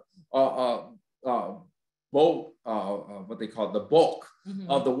doing what they call the bulk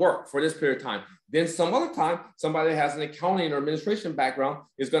of the work for this period of time. Then some other time, somebody that has an accounting or administration background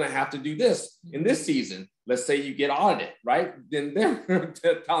is going to have to do this in this season. Let's say you get audited, right? Then their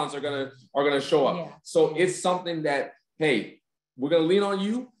talents are going to show up. So it's something that, hey, we're going to lean on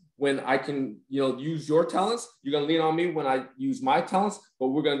you when I can, you know, use your talents. You're going to lean on me when I use my talents, but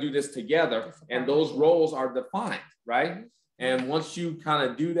we're going to do this together. And those roles are defined, right? And once you kind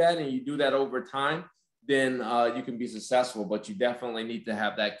of do that, and you do that over time, then you can be successful. But you definitely need to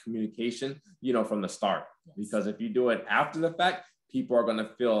have that communication, you know, from the start, because if you do it after the fact, people are going to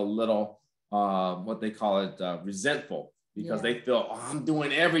feel a little, what they call it, resentful, because they feel, oh, I'm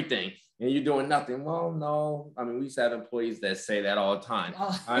doing everything and you're doing nothing. Well, no, I mean, we used to have employees that say that all the time.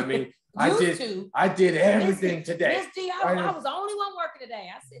 I mean, I did everything today. Miss D, I was the only one working today.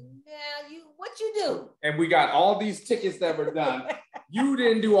 I said, yeah, what you do? And we got all these tickets that were done. You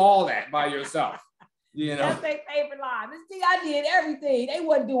didn't do all that by yourself. You know, that's their favorite line. Miss D, I did everything. They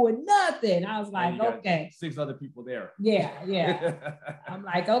wasn't doing nothing. I was like, okay. 6 other people there. Yeah. I'm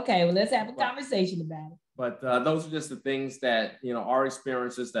like, okay, well, let's have a conversation about it. But those are just the things that, you know, our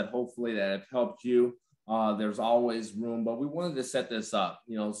experiences that hopefully that have helped you. There's always room, but we wanted to set this up,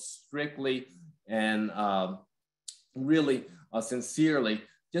 you know, strictly and really sincerely,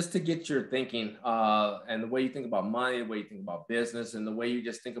 just to get your thinking and the way you think about money, the way you think about business, and the way you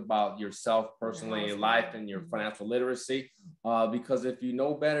just think about yourself personally in life and your financial literacy. Because if you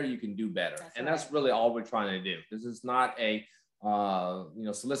know better, you can do better. That's really all we're trying to do. This is not a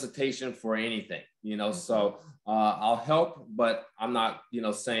solicitation for anything, so I'll help, but I'm not,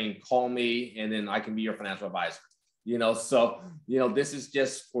 saying call me and then I can be your financial advisor, so, this is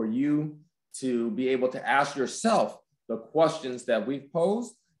just for you to be able to ask yourself the questions that we've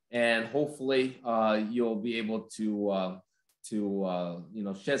posed, and hopefully you'll be able to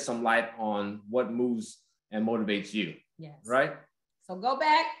shed some light on what moves and motivates you. Yes. Right. So go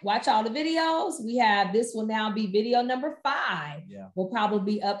back, watch all the videos. This will now be video number 5. Yeah. Will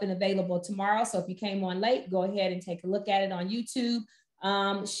probably be up and available tomorrow. So if you came on late, go ahead and take a look at it on YouTube.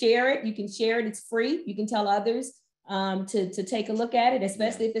 Share it. You can share it. It's free. You can tell others to take a look at it,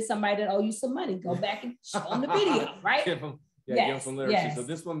 especially if it's somebody that owe you some money. Go back and show them the video, right? Give them some literacy. Yes. So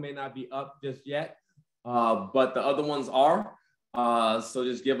this one may not be up just yet, but the other ones are. So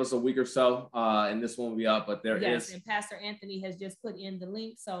just give us a week or so, and this one will be up. But there is. And Pastor Anthony has just put in the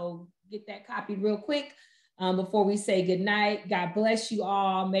link, so get that copied real quick before we say good night. God bless you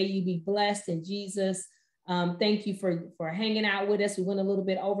all. May you be blessed in Jesus. Thank you for hanging out with us. We went a little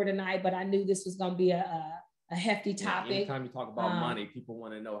bit over tonight, but I knew this was going to be a hefty topic. Anytime you talk about money, people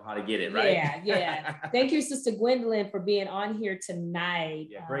want to know how to get it, right? Yeah. Thank you, Sister Gwendolyn, for being on here tonight.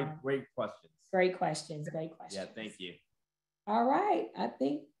 Yeah, great questions. Great questions. Yeah, thank you. All right. I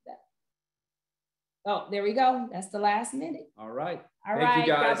think that. Oh, there we go. That's the last minute. All right. Thank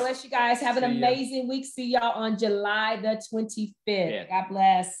you, guys. God bless you guys. Have an amazing week. See y'all on July the 25th. Yeah. God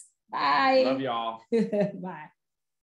bless. Bye. Love y'all. Bye.